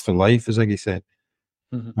 lust for life, as Iggy said.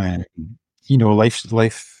 Mm-hmm.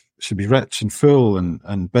 Life should be rich and full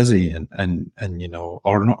and busy and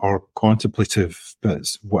or contemplative,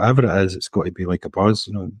 but whatever it is, it's got to be like a buzz,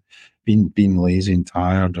 being lazy and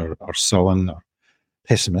tired or sullen or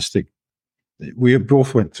pessimistic. We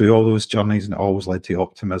both went through all those journeys and it always led to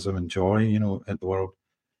optimism and joy, at the world.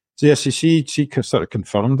 So yeah, she sort of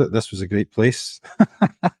confirmed that this was a great place.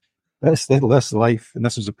 This life, and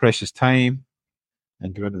this was a precious time,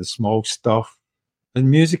 and go into the small stuff. And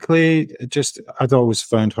musically, I'd always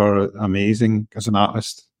found her amazing as an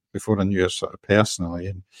artist before I knew her sort of personally,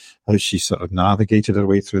 and how she sort of navigated her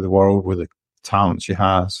way through the world with the talent she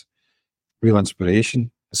has. Real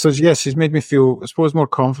inspiration. So yes, she's made me feel, I suppose, more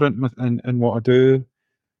confident in what I do.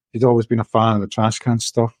 She'd always been a fan of the Trashcan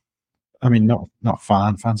stuff. I mean, not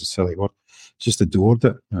fan. Fan's a silly word. Just adored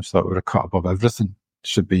it. She thought we were a cut above everything.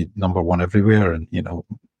 Should be number one everywhere, and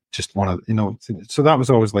just one of So that was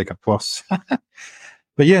always like a plus.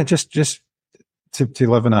 But yeah, just to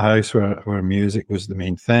live in a house where music was the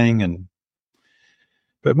main thing,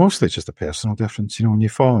 but mostly it's just a personal difference. When you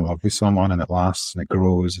fall in love with someone and it lasts and it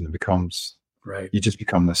grows and it becomes right, you just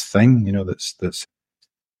become this thing. That's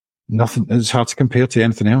nothing. It's hard to compare to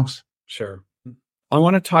anything else. Sure. I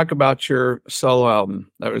want to talk about your solo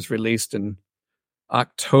album that was released in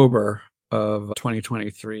October of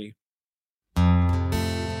 2023.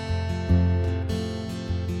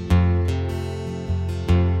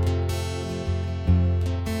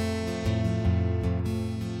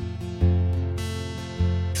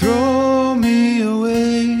 Throw me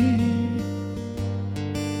away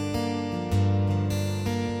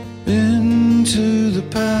into the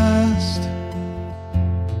past.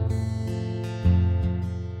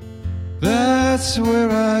 That's where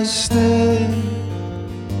I stay.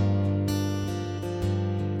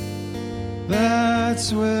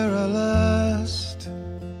 That's where I last.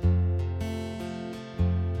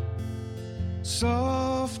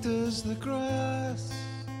 Soft as the grass.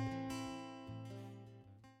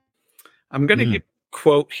 I'm going to give a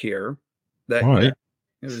quote here that All right.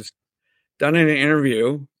 it was done in an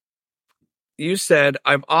interview. You said,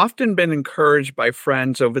 "I've often been encouraged by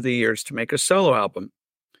friends over the years to make a solo album,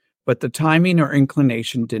 but the timing or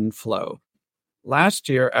inclination didn't flow. Last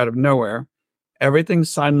year, out of nowhere, everything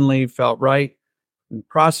suddenly felt right, and the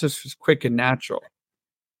process was quick and natural.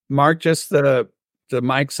 Mark just the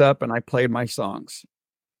mics up and I played my songs.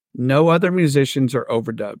 No other musicians or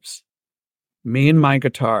overdubs. Me and my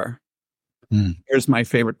guitar." Here's my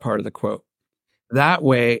favorite part of the quote. "That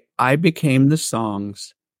way, I became the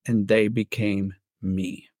songs and they became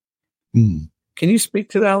me." Can you speak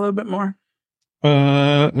to that a little bit more?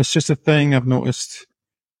 It's just a thing I've noticed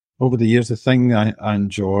over the years, the thing I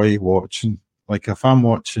enjoy watching. Like if I'm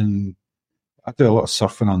watching, I do a lot of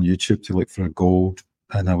surfing on YouTube to look for a gold,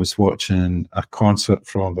 and I was watching a concert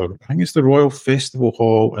from I think it's the Royal Festival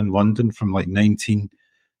Hall in London from like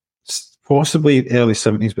possibly early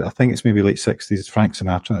 70s, but I think it's maybe late 60s. It's Frank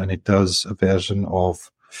Sinatra, and he does a version of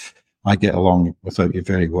 "I Get Along Without You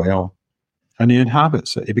Very Well." And he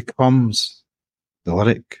inhabits it. He becomes the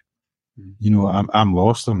lyric. You know, I'm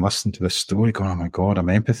lost. I'm listening to this story going, oh my God, I'm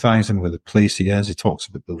empathizing with the place he is. He talks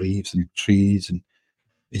about the leaves and the trees, and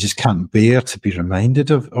he just can't bear to be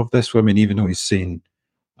reminded of this woman, even though he's saying,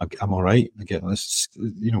 I'm all right. I get this,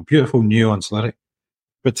 beautiful nuanced lyric.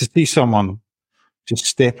 But to see someone just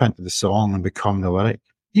step into the song and become the lyric,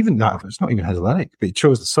 even that, it's not even his lyric, but he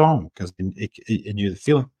chose the song because he knew the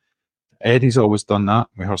feeling. Eddie's always done that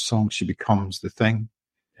with her song. She becomes the thing.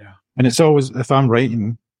 Yeah. And it's always, if I'm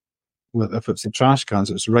writing, if it's the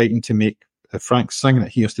Trashcans, it's writing to make, if Frank's singing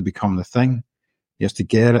it, he has to become the thing. He has to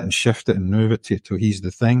get it and shift it and move it till he's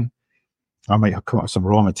the thing. I might have come up with some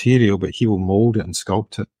raw material, but he will mold it and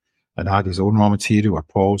sculpt it and add his own raw material or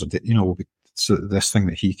Paul's, so this thing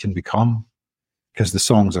that he can become. Because the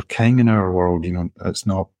songs are king in our world, it's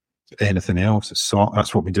not anything else. It's song,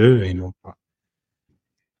 that's what we do,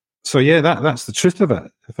 So yeah, that's the truth of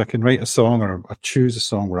it. If I can write a song or I choose a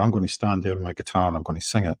song where I'm going to stand there with my guitar and I'm going to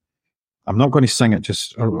sing it, I'm not going to sing it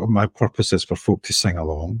or my purpose is for folk to sing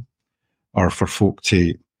along or for folk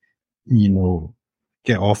to,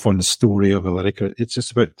 get off on the story of a lyric. It's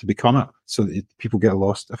just about to become it so that people get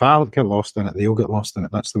lost. If I get lost in it, they'll get lost in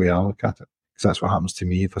it. That's the way I look at it. Because that's what happens to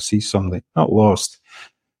me if I see somebody. Not lost.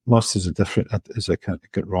 Lost is a kind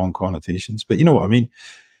of got wrong connotations, but you know what I mean.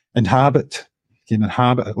 Inhabit. You can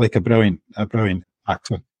inhabit it like a brilliant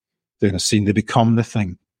actor doing a scene. They become the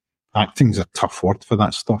thing. Acting's a tough word for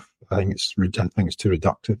that stuff. I think it's too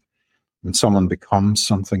reductive. When someone becomes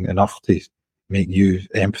something enough to make you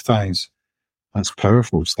empathize, that's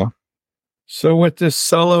powerful stuff. So with this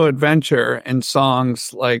solo adventure and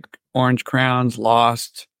songs like Orange Crowns,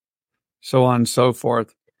 Lost, so on and so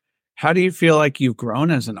forth, how do you feel like you've grown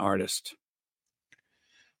as an artist?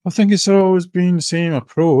 I think it's always been the same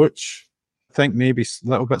approach. I think maybe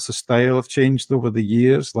little bits of style have changed over the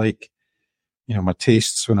years. Like, my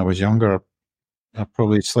tastes when I was younger are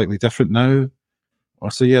probably slightly different now.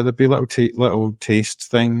 So yeah, there'd be little taste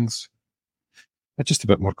things. I'm just a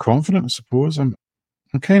bit more confident, I suppose. I'm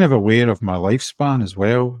kind of aware of my lifespan as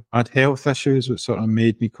well. I had health issues, which sort of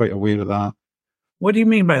made me quite aware of that. What do you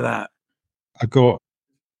mean by that? I got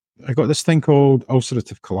this thing called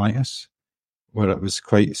ulcerative colitis, where it was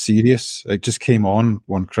quite serious. It just came on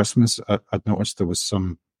one Christmas. I'd noticed there was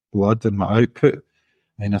some blood in my output,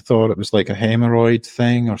 and I thought it was like a hemorrhoid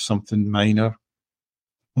thing or something minor.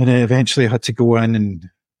 And then eventually I had to go in and,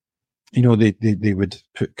 they would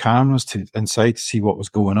put cameras inside to see what was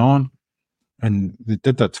going on. And they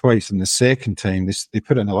did that twice. And the second time, they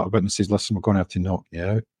put it in a little bit and says, listen, we're going to have to knock you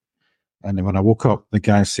out. And then when I woke up, the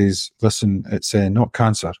guy says, listen, it's not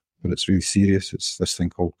cancer, but it's really serious. It's this thing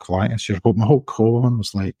called colitis. My whole colon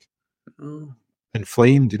was like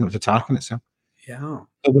inflamed, it's attacking itself. Yeah.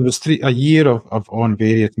 So there was a year of on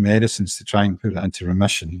various medicines to try and put it into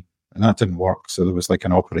remission. And that didn't work. So there was like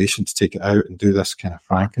an operation to take it out and do this kind of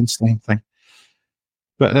Frankenstein thing.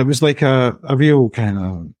 But it was like a real kind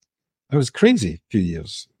of, it was crazy a few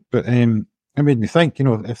years. But it made me think,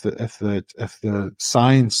 if the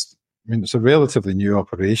science, it's a relatively new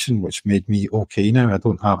operation, which made me okay now. I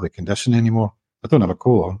don't have the condition anymore. I don't have a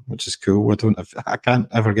colon, which is cool. I can't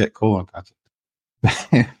ever get colon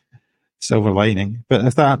cancer. Silver lining. But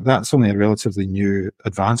if that's only a relatively new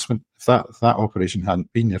advancement. If that operation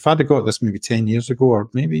hadn't been, if I'd have got this maybe 10 years ago, or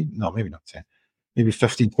maybe not 10, maybe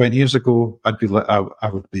 15, 20 years ago, I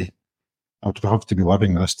would have to be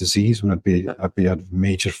living with this disease when I'd have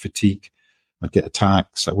major fatigue. I'd get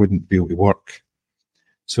attacks. I wouldn't be able to work.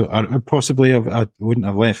 So I wouldn't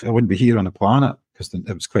have left. I wouldn't be here on the planet because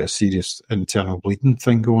it was quite a serious internal bleeding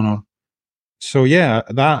thing going on. So yeah,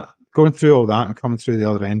 that going through all that and coming through the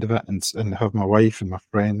other end of it, and have my wife and my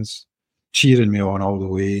friends cheering me on all the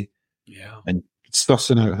way, and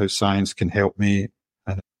sussing out how science can help me,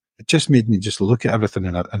 and it just made me just look at everything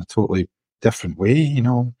in a totally different way,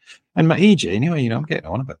 And my age anyway, I'm getting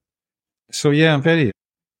on a bit. So yeah, I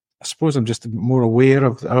suppose I'm just more aware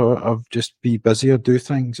of just be busier, do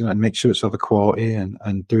things, and make sure it's of the quality,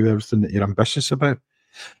 and do everything that you're ambitious about.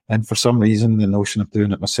 And for some reason, the notion of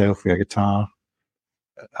doing it myself with a guitar,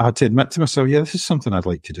 I had to admit to myself, yeah, this is something I'd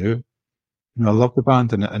like to do. I love the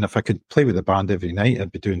band, and if I could play with the band every night,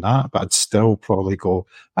 I'd be doing that. But I'd still probably go,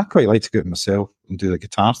 I'd quite like to go it myself and do the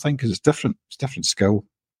guitar thing because it's different. It's different skill.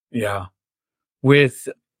 Yeah.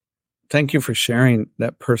 Thank you for sharing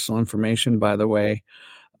that personal information, by the way.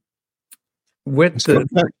 If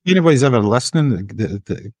anybody's ever listening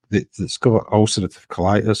that's got ulcerative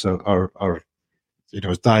colitis or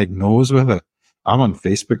is diagnosed with it, I'm on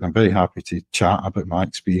Facebook. I'm very happy to chat about my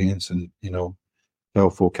experience and tell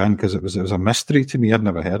folk in, because it was a mystery to me. I'd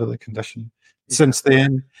never heard of the condition. Yeah. Since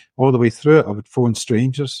then, all the way through it, I would phone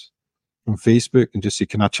strangers from Facebook and just say,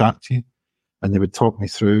 "Can I chat to you?" And they would talk me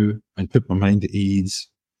through and put my mind at ease,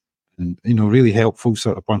 and really helpful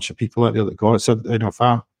sort of bunch of people out there that got it. So if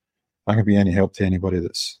I can be any help to anybody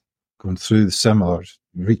that's going through the similar,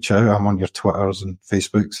 reach out. I'm on your Twitters and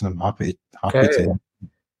Facebooks, and I'm happy to.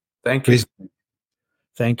 Thank you.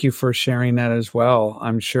 Thank you for sharing that as well.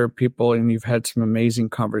 I'm sure and you've had some amazing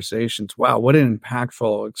conversations. Wow, what an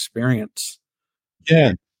impactful experience.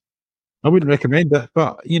 Yeah, I wouldn't recommend it,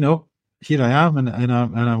 but here I am, and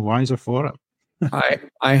I'm wiser for it.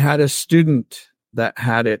 I had a student that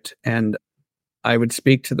had it, and I would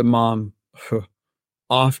speak to the mom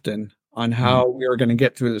often on how we were going to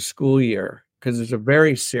get through the school year, because it's a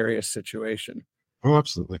very serious situation. Oh,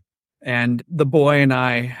 absolutely. And the boy and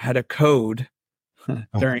I had a code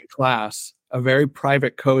during class, a very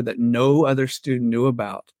private code that no other student knew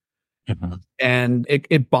about. Mm-hmm. And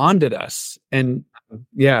it bonded us. And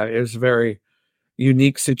yeah, it was a very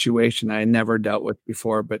unique situation I had never dealt with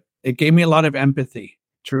before, but it gave me a lot of empathy,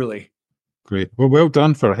 truly. Great. Well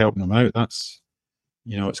done for helping them out. That's,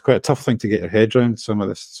 it's quite a tough thing to get your head around, some of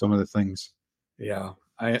the things. Yeah,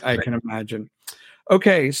 I can imagine.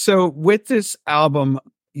 Okay, so with this album,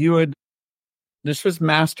 this was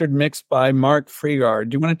mastered, mixed by Mark Freegard.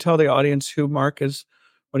 Do you want to tell the audience who Mark is,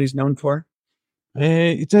 what he's known for?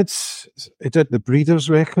 He did the Breeders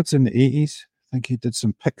records in the 80s. I think he did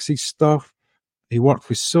some Pixie stuff. He worked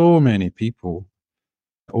with so many people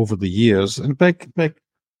over the years, and big.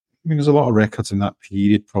 There's a lot of records in that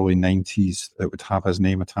period, probably 90s, that would have his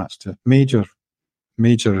name attached to it. Major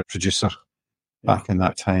producer back in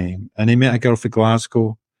that time. And he met a girl from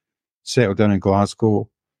Glasgow, settled down in Glasgow.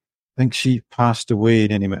 I think she passed away,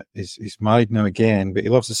 and he's married now again, but he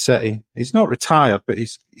loves the city. He's not retired, but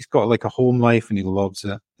he's got like a home life, and he loves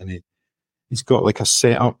it. And he's got like a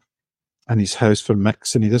setup in his house for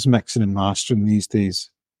mixing. He does mixing and mastering these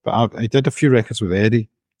days. But I did a few records with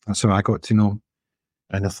Eddie. That's how I got to know him.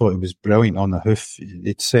 And I thought it was brilliant on the hoof.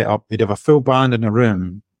 He'd have a full band in a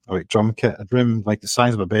room, like drum kit, a room like the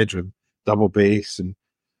size of a bedroom, double bass, and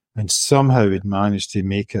somehow he'd managed to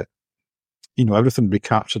make it, everything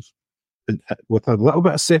recaptured with a little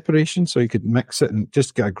bit of separation, so he could mix it and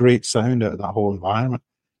just get a great sound out of that whole environment.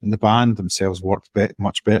 And the band themselves worked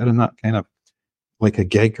much better in that kind of like a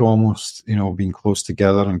gig almost, being close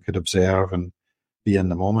together and could observe and be in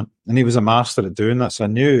the moment. And he was a master at doing that. So I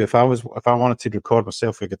knew if I wanted to record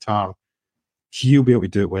myself with a guitar, he'll be able to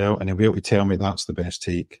do it well, and he'll be able to tell me that's the best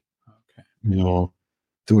take. Okay.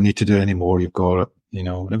 Don't need to do any more. You've got it.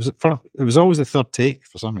 And it was always the third take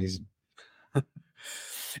for some reason.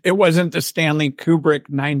 It wasn't the Stanley Kubrick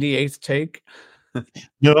 98th take.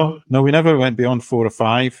 No, we never went beyond 4 or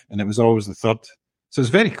 5, and it was always the third. So it's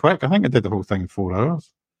very quick. I think I did the whole thing in 4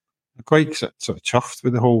 hours. I'm quite sort of chuffed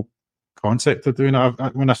with the whole concept of doing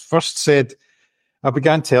it. When I first said, I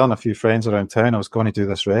began telling a few friends around town I was going to do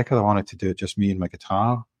this record. I wanted to do it just me and my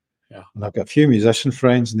guitar. Yeah. And I've got a few musician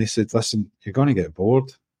friends, and they said, "Listen, you're going to get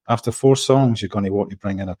bored. After 4 songs, you're going to want to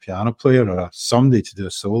bring in a piano player or somebody to do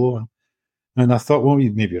a solo." And I thought, well,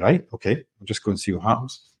 you may be right. Okay, I'll just go and see what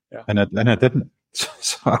happens. Yeah. And I didn't.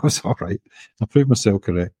 So I was all right. I proved myself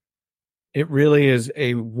correct. It really is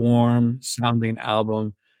a warm sounding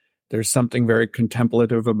album. There's something very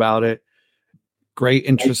contemplative about it. Great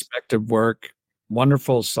introspective work,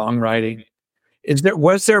 wonderful songwriting.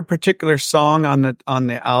 Was there a particular song on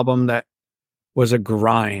the album that was a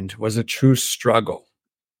grind, was a true struggle?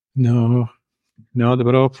 No, they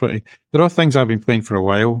were all pretty. They're all things I've been playing for a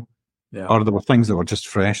while, or there were things that were just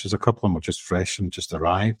fresh. There's a couple of them were just fresh and just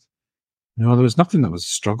arrived. No, there was nothing that was a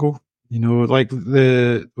struggle. Like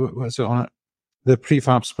what's it on it? The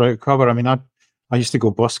Prefab Sprout cover. I mean, I used to go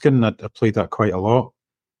busking. I played that quite a lot,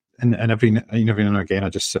 and every now and again, I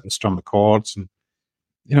just sit and strum the chords, and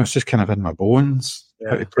it's just kind of in my bones.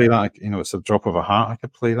 How to play that? It's a drop of a hat. I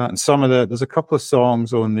could play that, and there's a couple of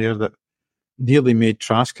songs on there that nearly made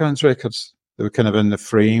Trashcan's records. They were kind of in the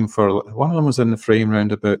frame one of them was in the frame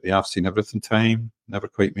round about the I've Seen Everything time. Never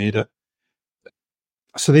quite made it.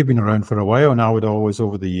 So they've been around for a while, and I would always,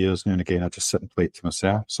 over the years, now and again, I'd just sit and play it to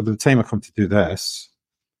myself. So by the time I come to do this,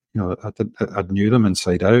 I knew them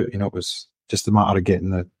inside out. It was just a matter of getting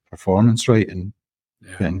the performance right and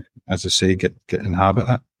getting, as I say, get inhabit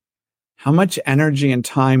it. How much energy and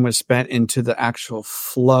time was spent into the actual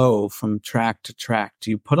flow from track to track?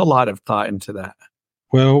 Do you put a lot of thought into that?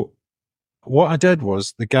 Well, what I did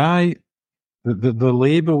was the guy, the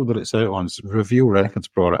label that it's out on, Reveal Records,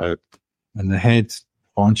 brought it out, and the head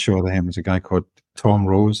honcho of them was a guy called Tom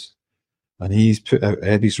Rose, and he's put out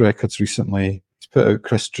Eddie's records recently. He's put out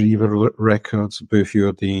Chris Drever records, Booth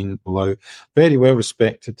Urdine, Blau. Very well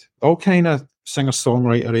respected. All kind of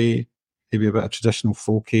singer-songwritery, maybe a bit of traditional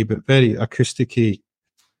folky, but very acoustic-y.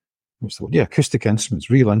 What's the word? Yeah, acoustic instruments,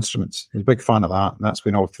 real instruments. He's a big fan of that, and that's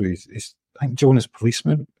been all through his I think Jonas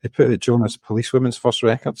Policeman. He put out Jonas Policewoman's first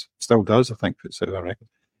records. Still does, I think, puts out that record.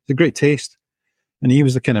 It's a great taste. And he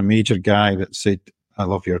was the kind of major guy that said, I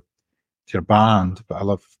love your band, but I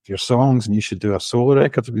love your songs, and you should do a solo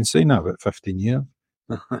record. I've been saying that about 15 years.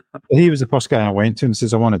 He was the first guy I went to and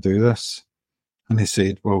says, I want to do this. And he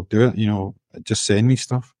said, well, do it, just send me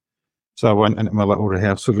stuff. So I went into my little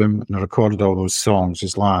rehearsal room and I recorded all those songs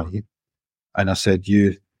just live. And I said,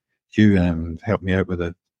 you help me out with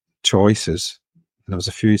the choices. And there was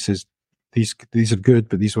a few. He says, these are good,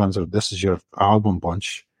 but this is your album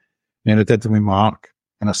bunch. And I did them with Mark,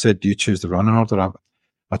 and I said, do you choose the running order?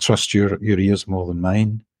 I trust your ears more than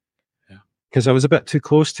mine. Because I was a bit too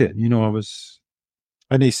close to it. I was,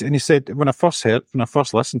 and he said, when I first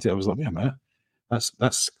listened to it, I was like, wait a minute,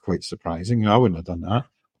 that's quite surprising. I wouldn't have done that.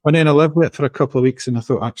 And then I lived with it for a couple of weeks, and I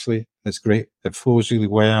thought, actually, it's great. It flows really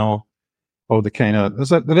well. All the kind of,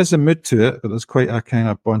 there is a mood to it, but there's quite a kind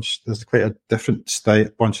of bunch, there's quite a different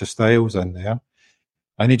bunch of styles in there.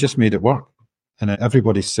 And he just made it work. And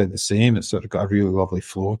everybody said the same. It's sort of got a really lovely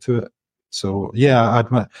flow to it. So, yeah,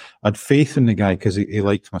 I'd faith in the guy because he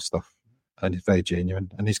liked my stuff. And he's very genuine.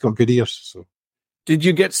 And he's got good ears. So, did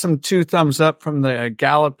you get some 2 thumbs up from the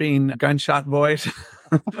galloping gunshot boys?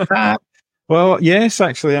 Well, yes,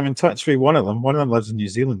 actually. I'm in touch with one of them. One of them lives in New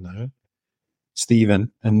Zealand now,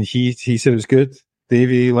 Stephen. And he said it was good.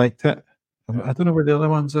 Davey liked it. I don't know where the other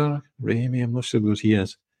ones are. Ramy, I'm not sure who he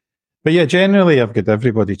is. But yeah, generally I've got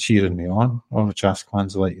everybody cheering me on. All the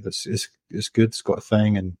Trashcans are like, it's good, it's got a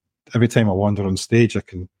thing. And every time I wander on stage, I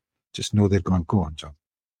can just know they're going, go on, John.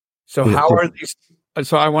 So how are these?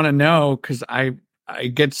 So I want to know, because I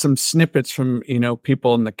get some snippets from,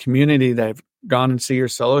 people in the community that have gone and see your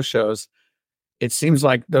solo shows. It seems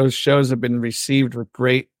like those shows have been received with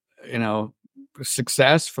great,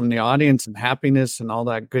 success from the audience and happiness and all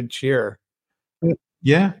that good cheer.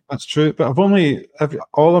 Yeah, that's true. But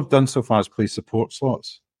all I've done so far is play support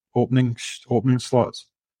slots, opening slots.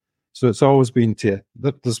 So it's always been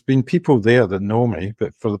there's been people there that know me,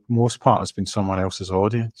 but for the most part, it's been someone else's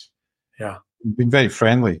audience. Yeah. It's been very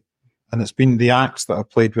friendly. And it's been the acts that I've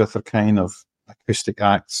played with are kind of acoustic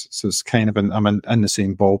acts. So it's kind of I'm in the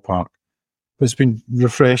same ballpark. But it's been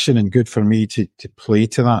refreshing and good for me to play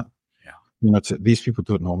to that. Yeah. These people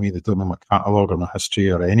don't know me. They don't know my catalogue or my history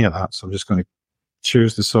or any of that. So I'm just going to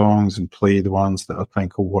choose the songs and play the ones that I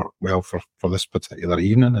think will work well for this particular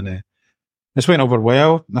evening. And this went over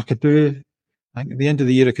well. I think at the end of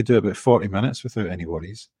the year, I could do about 40 minutes without any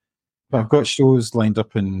worries. But I've got shows lined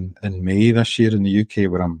up in May this year in the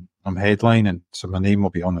UK where I'm headlining, so my name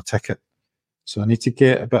will be on the ticket. So I need to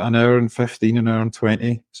get about an hour and 15, an hour and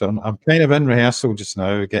 20. So I'm kind of in rehearsal just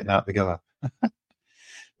now, getting that together. But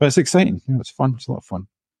it's exciting. It's fun. It's a lot of fun.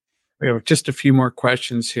 We have just a few more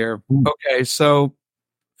questions here. Okay, so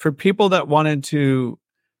for people that wanted to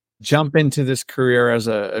jump into this career as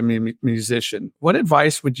a musician, what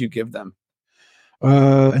advice would you give them?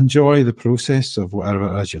 Enjoy the process of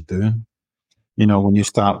whatever it is you're doing. When you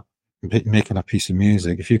start making a piece of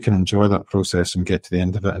music, if you can enjoy that process and get to the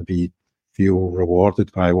end of it and feel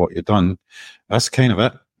rewarded by what you've done, that's kind of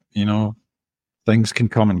it. Things can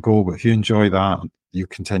come and go, but if you enjoy that, you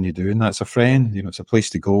continue doing that. It's a friend, it's a place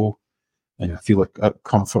to go and feel at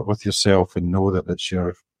comfort with yourself and know that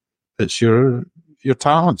it's your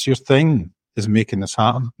talents, your thing is making this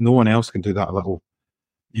happen. No one else can do that little,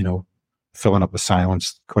 filling up the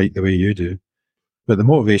silence quite the way you do. But the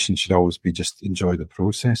motivation should always be just enjoy the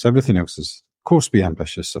process. Everything else is, of course, be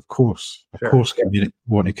ambitious. Of course,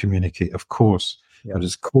 want to communicate. Of course, but at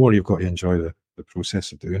its core, you've got to enjoy the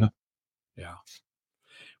process of doing it. Yeah.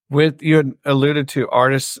 You had alluded to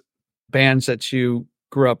artists, bands that you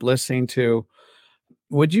grew up listening to.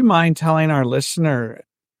 Would you mind telling our listener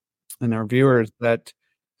and our viewers that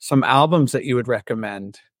some albums that you would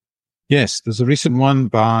recommend? Yes, there's a recent one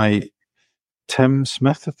by Tim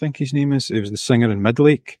Smith, I think his name is. He was the singer in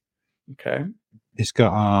Midlake. Okay. He's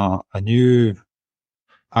got a new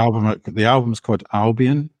album. The album's called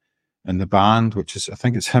Albion, and the band, which is, I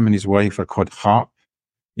think it's him and his wife, are called Harp,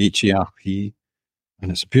 H-E-R-P,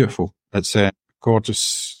 and it's beautiful. It's a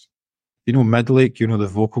gorgeous, Midlake, the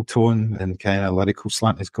vocal tone and kind of lyrical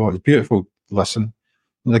slant it's got. It's beautiful to listen.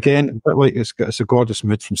 And again, a bit like it's a gorgeous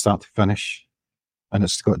mood from start to finish, and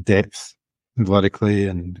it's got depth lyrically,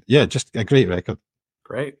 and just a great record.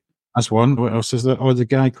 Great. That's one. What else is there? Oh, the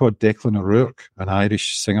guy called Declan O'Rourke, an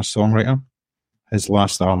Irish singer-songwriter. His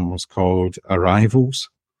last album was called Arrivals.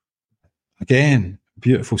 Again,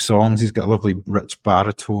 beautiful songs. He's got a lovely, rich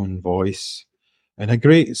baritone voice and a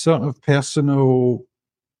great sort of personal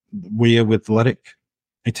way with lyric.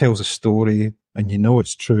 He tells a story, and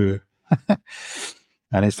it's true.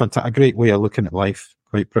 And it's fantastic. A great way of looking at life.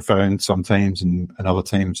 Quite profound sometimes, and other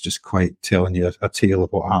times just quite telling you a tale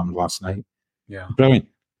of what happened last night. Yeah. Brilliant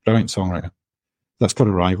songwriter. That's called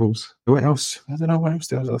Arrivals. What else? I don't know. What else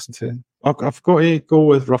do I listen to? I've got to go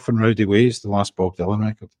with Rough and Rowdy Ways, the last Bob Dylan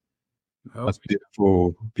record. Oh. That's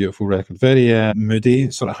a beautiful record. Very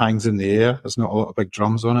moody, sort of hangs in the air. There's not a lot of big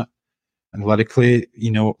drums on it. And lyrically,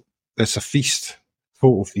 it's a feast.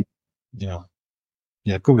 Total feast. Go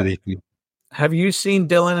with it. Have you seen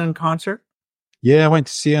Dylan in concert? Yeah, I went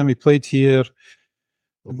to see him. He played here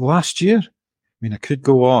last year. I mean, I could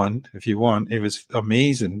go on if you want. It was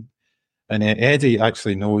amazing. And Eddie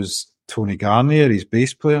actually knows Tony Garnier, his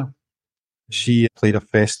bass player. She played a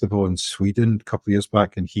festival in Sweden a couple of years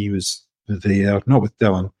back, and he was there, not with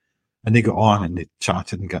Dylan. And they got on and they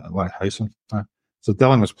chatted and got a loud house on fire. So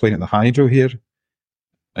Dylan was playing at the Hydro here,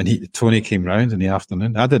 and Tony came round in the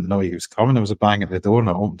afternoon. I didn't know he was coming. There was a bang at the door, and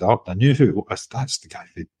I opened up. I knew who it was. That's the guy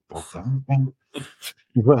who Bob Dylan.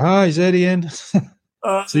 He went, "Hi, is Eddie in?"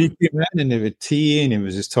 So he came in, and they were tea, and he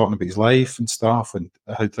was just talking about his life and stuff, and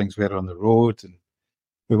how things were on the road. And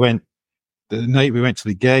the night we went to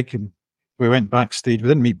the gig, and we went backstage. We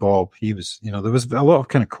didn't meet Bob. He was, there was a lot of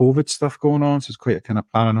kind of COVID stuff going on, so it was quite a kind of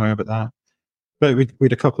paranoia about that. But we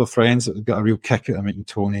had a couple of friends that got a real kick out of meeting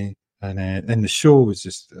Tony, and the show was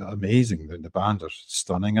just amazing. The band are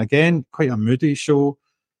stunning. Again, quite a moody show.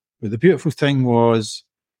 But the beautiful thing was,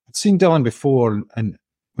 I'd seen Dylan before, and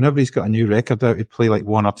whenever he's got a new record out, he'd play like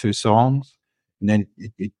one or two songs, and then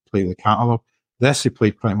he'd play the catalogue. This, he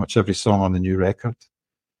played pretty much every song on the new record,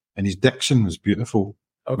 and his diction was beautiful.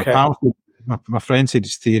 Okay. My friend said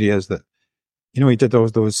his theory is that, he did all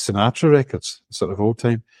those Sinatra records, sort of old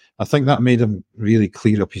time. I think that made him really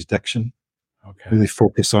clear up his diction, really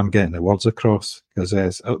focus on getting the words across,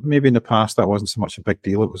 because maybe in the past that wasn't so much a big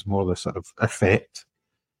deal. It was more the sort of effect.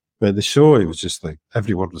 But the show, it was just like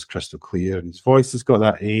every word was crystal clear, and his voice has got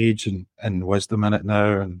that age and wisdom in it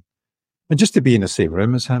now. And just to be in the same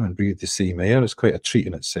room as him and breathe the same air is quite a treat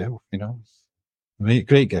in itself, Great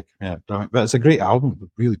gig. Yeah, brilliant. But it's a great album, a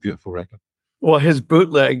really beautiful record. Well, his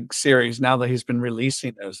bootleg series, now that he's been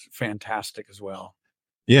releasing, is fantastic as well.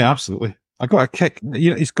 Yeah, absolutely. I got a kick.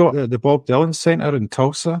 He's got the Bob Dylan Center in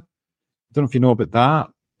Tulsa. I don't know if you know about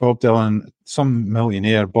that. Bob Dylan, some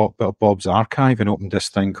millionaire bought Bob's archive and opened this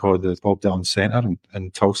thing called the Bob Dylan Center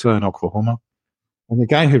in Tulsa in Oklahoma. And the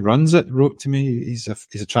guy who runs it wrote to me, he's a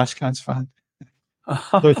Trashcans fan. So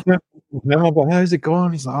how's it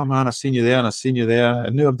going? He's like, "Oh man, I seen you there and I seen you there. I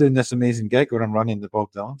knew I'm doing this amazing gig where I'm running the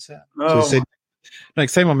Bob Dylan set." So he said,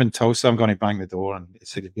 next time I'm in Tulsa, I'm going to bang the door, and he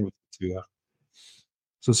said he'd give it to her.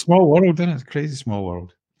 So small world, isn't it? It's a crazy small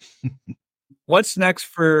world. What's next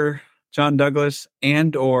for John Douglas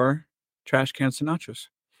and or Trashcan Sinatras?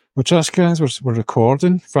 Well, Trashcans, we're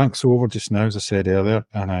recording. Frank's over just now, as I said earlier,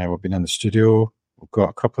 and we've been in the studio. We've got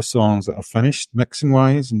a couple of songs that are finished mixing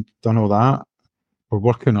wise and done all that. We're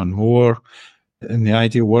working on more. In the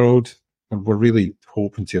ideal world, we're really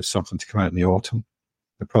hoping to have something to come out in the autumn.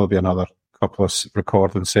 There'll probably be another couple of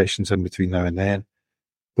recording sessions in between now and then.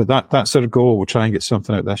 But that's our goal. We'll try and get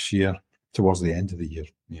something out this year towards the end of the year,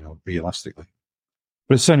 realistically.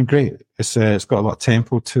 But it sounded great. It's got a lot of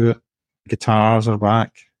tempo to it. Guitars are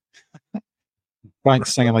back.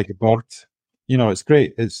 Frank's singing like a bird. You know, it's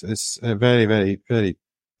great. It's a very, very, very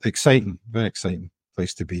exciting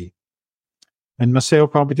place to be. And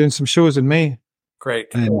myself, I'll be doing some shows in May.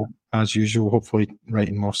 Great. As usual, hopefully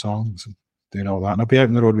writing more songs and doing all that. And I'll be out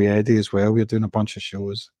on the road with Eddie as well. We're doing a bunch of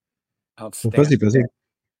shows. Outstanding. So busy.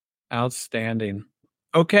 Outstanding.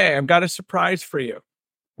 Okay, I've got a surprise for you.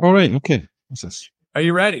 All right. Okay. What's this? Are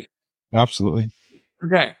you ready? Absolutely.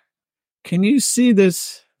 Okay. Can you see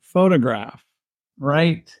this photograph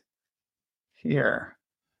right here?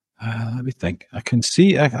 Let me think. I can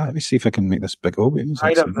see. Let me see if I can make this big. Oh,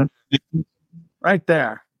 Right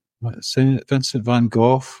there. Vincent van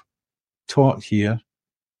Gogh taught here.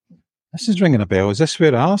 This is ringing a bell. Is this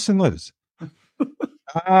where Alison lives?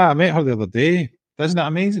 I met her the other day. Isn't that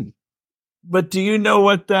amazing? But do you know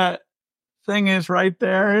what that thing is right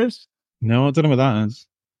there is? No, I don't know what that is.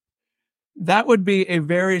 That would be a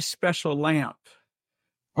very special lamp.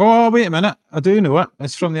 Oh, wait a minute. I do know it.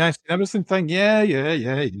 It's from the Ice and Everything thing. Yeah.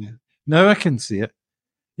 Now I can see it.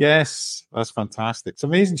 Yes, that's fantastic. It's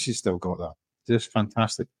amazing she's still got that. Just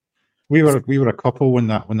fantastic. We were a couple when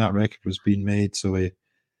that record was being made, so we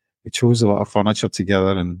chose a lot of furniture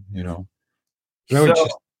together, and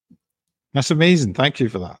that's amazing. Thank you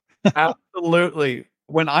for that. Absolutely.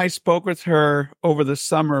 When I spoke with her over the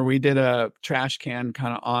summer, we did a Trashcan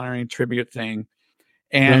kind of honoring tribute thing,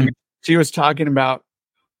 and she was talking about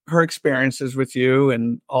her experiences with you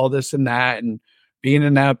and all this and that, and being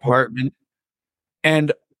in that apartment.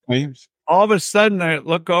 And all of a sudden, I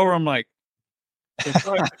look over. I'm like,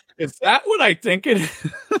 is that what I think it is?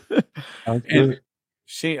 And it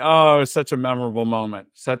was such a memorable moment.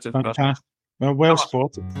 Such a fantastic. Well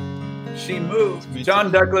spotted. She moved.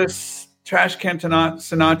 John Douglas, Trashcan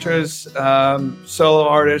Sinatras, solo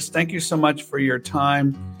artist. Thank you so much for your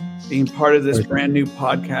time being part of this brand new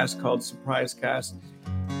podcast called Surprise Cast.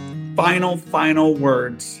 Final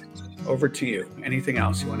words. Over to you. Anything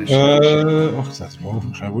else you want to share?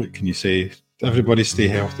 What can you say? Everybody stay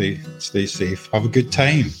healthy, stay safe, have a good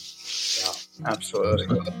time. Yeah,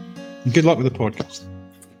 absolutely. And good luck with the podcast.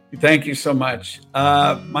 Thank you so much.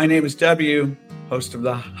 My name is W, host of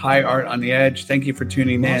the High Art on the Edge. Thank you for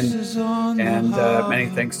tuning in. And many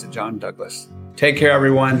thanks to John Douglas. Take care,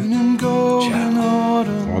 everyone. Ciao.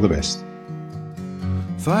 All the best.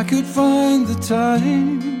 If I could find the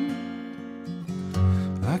time,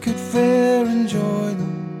 I could fair enjoy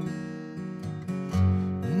them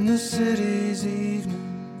in the city's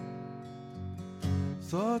evening.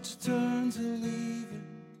 Thoughts turn to leaves.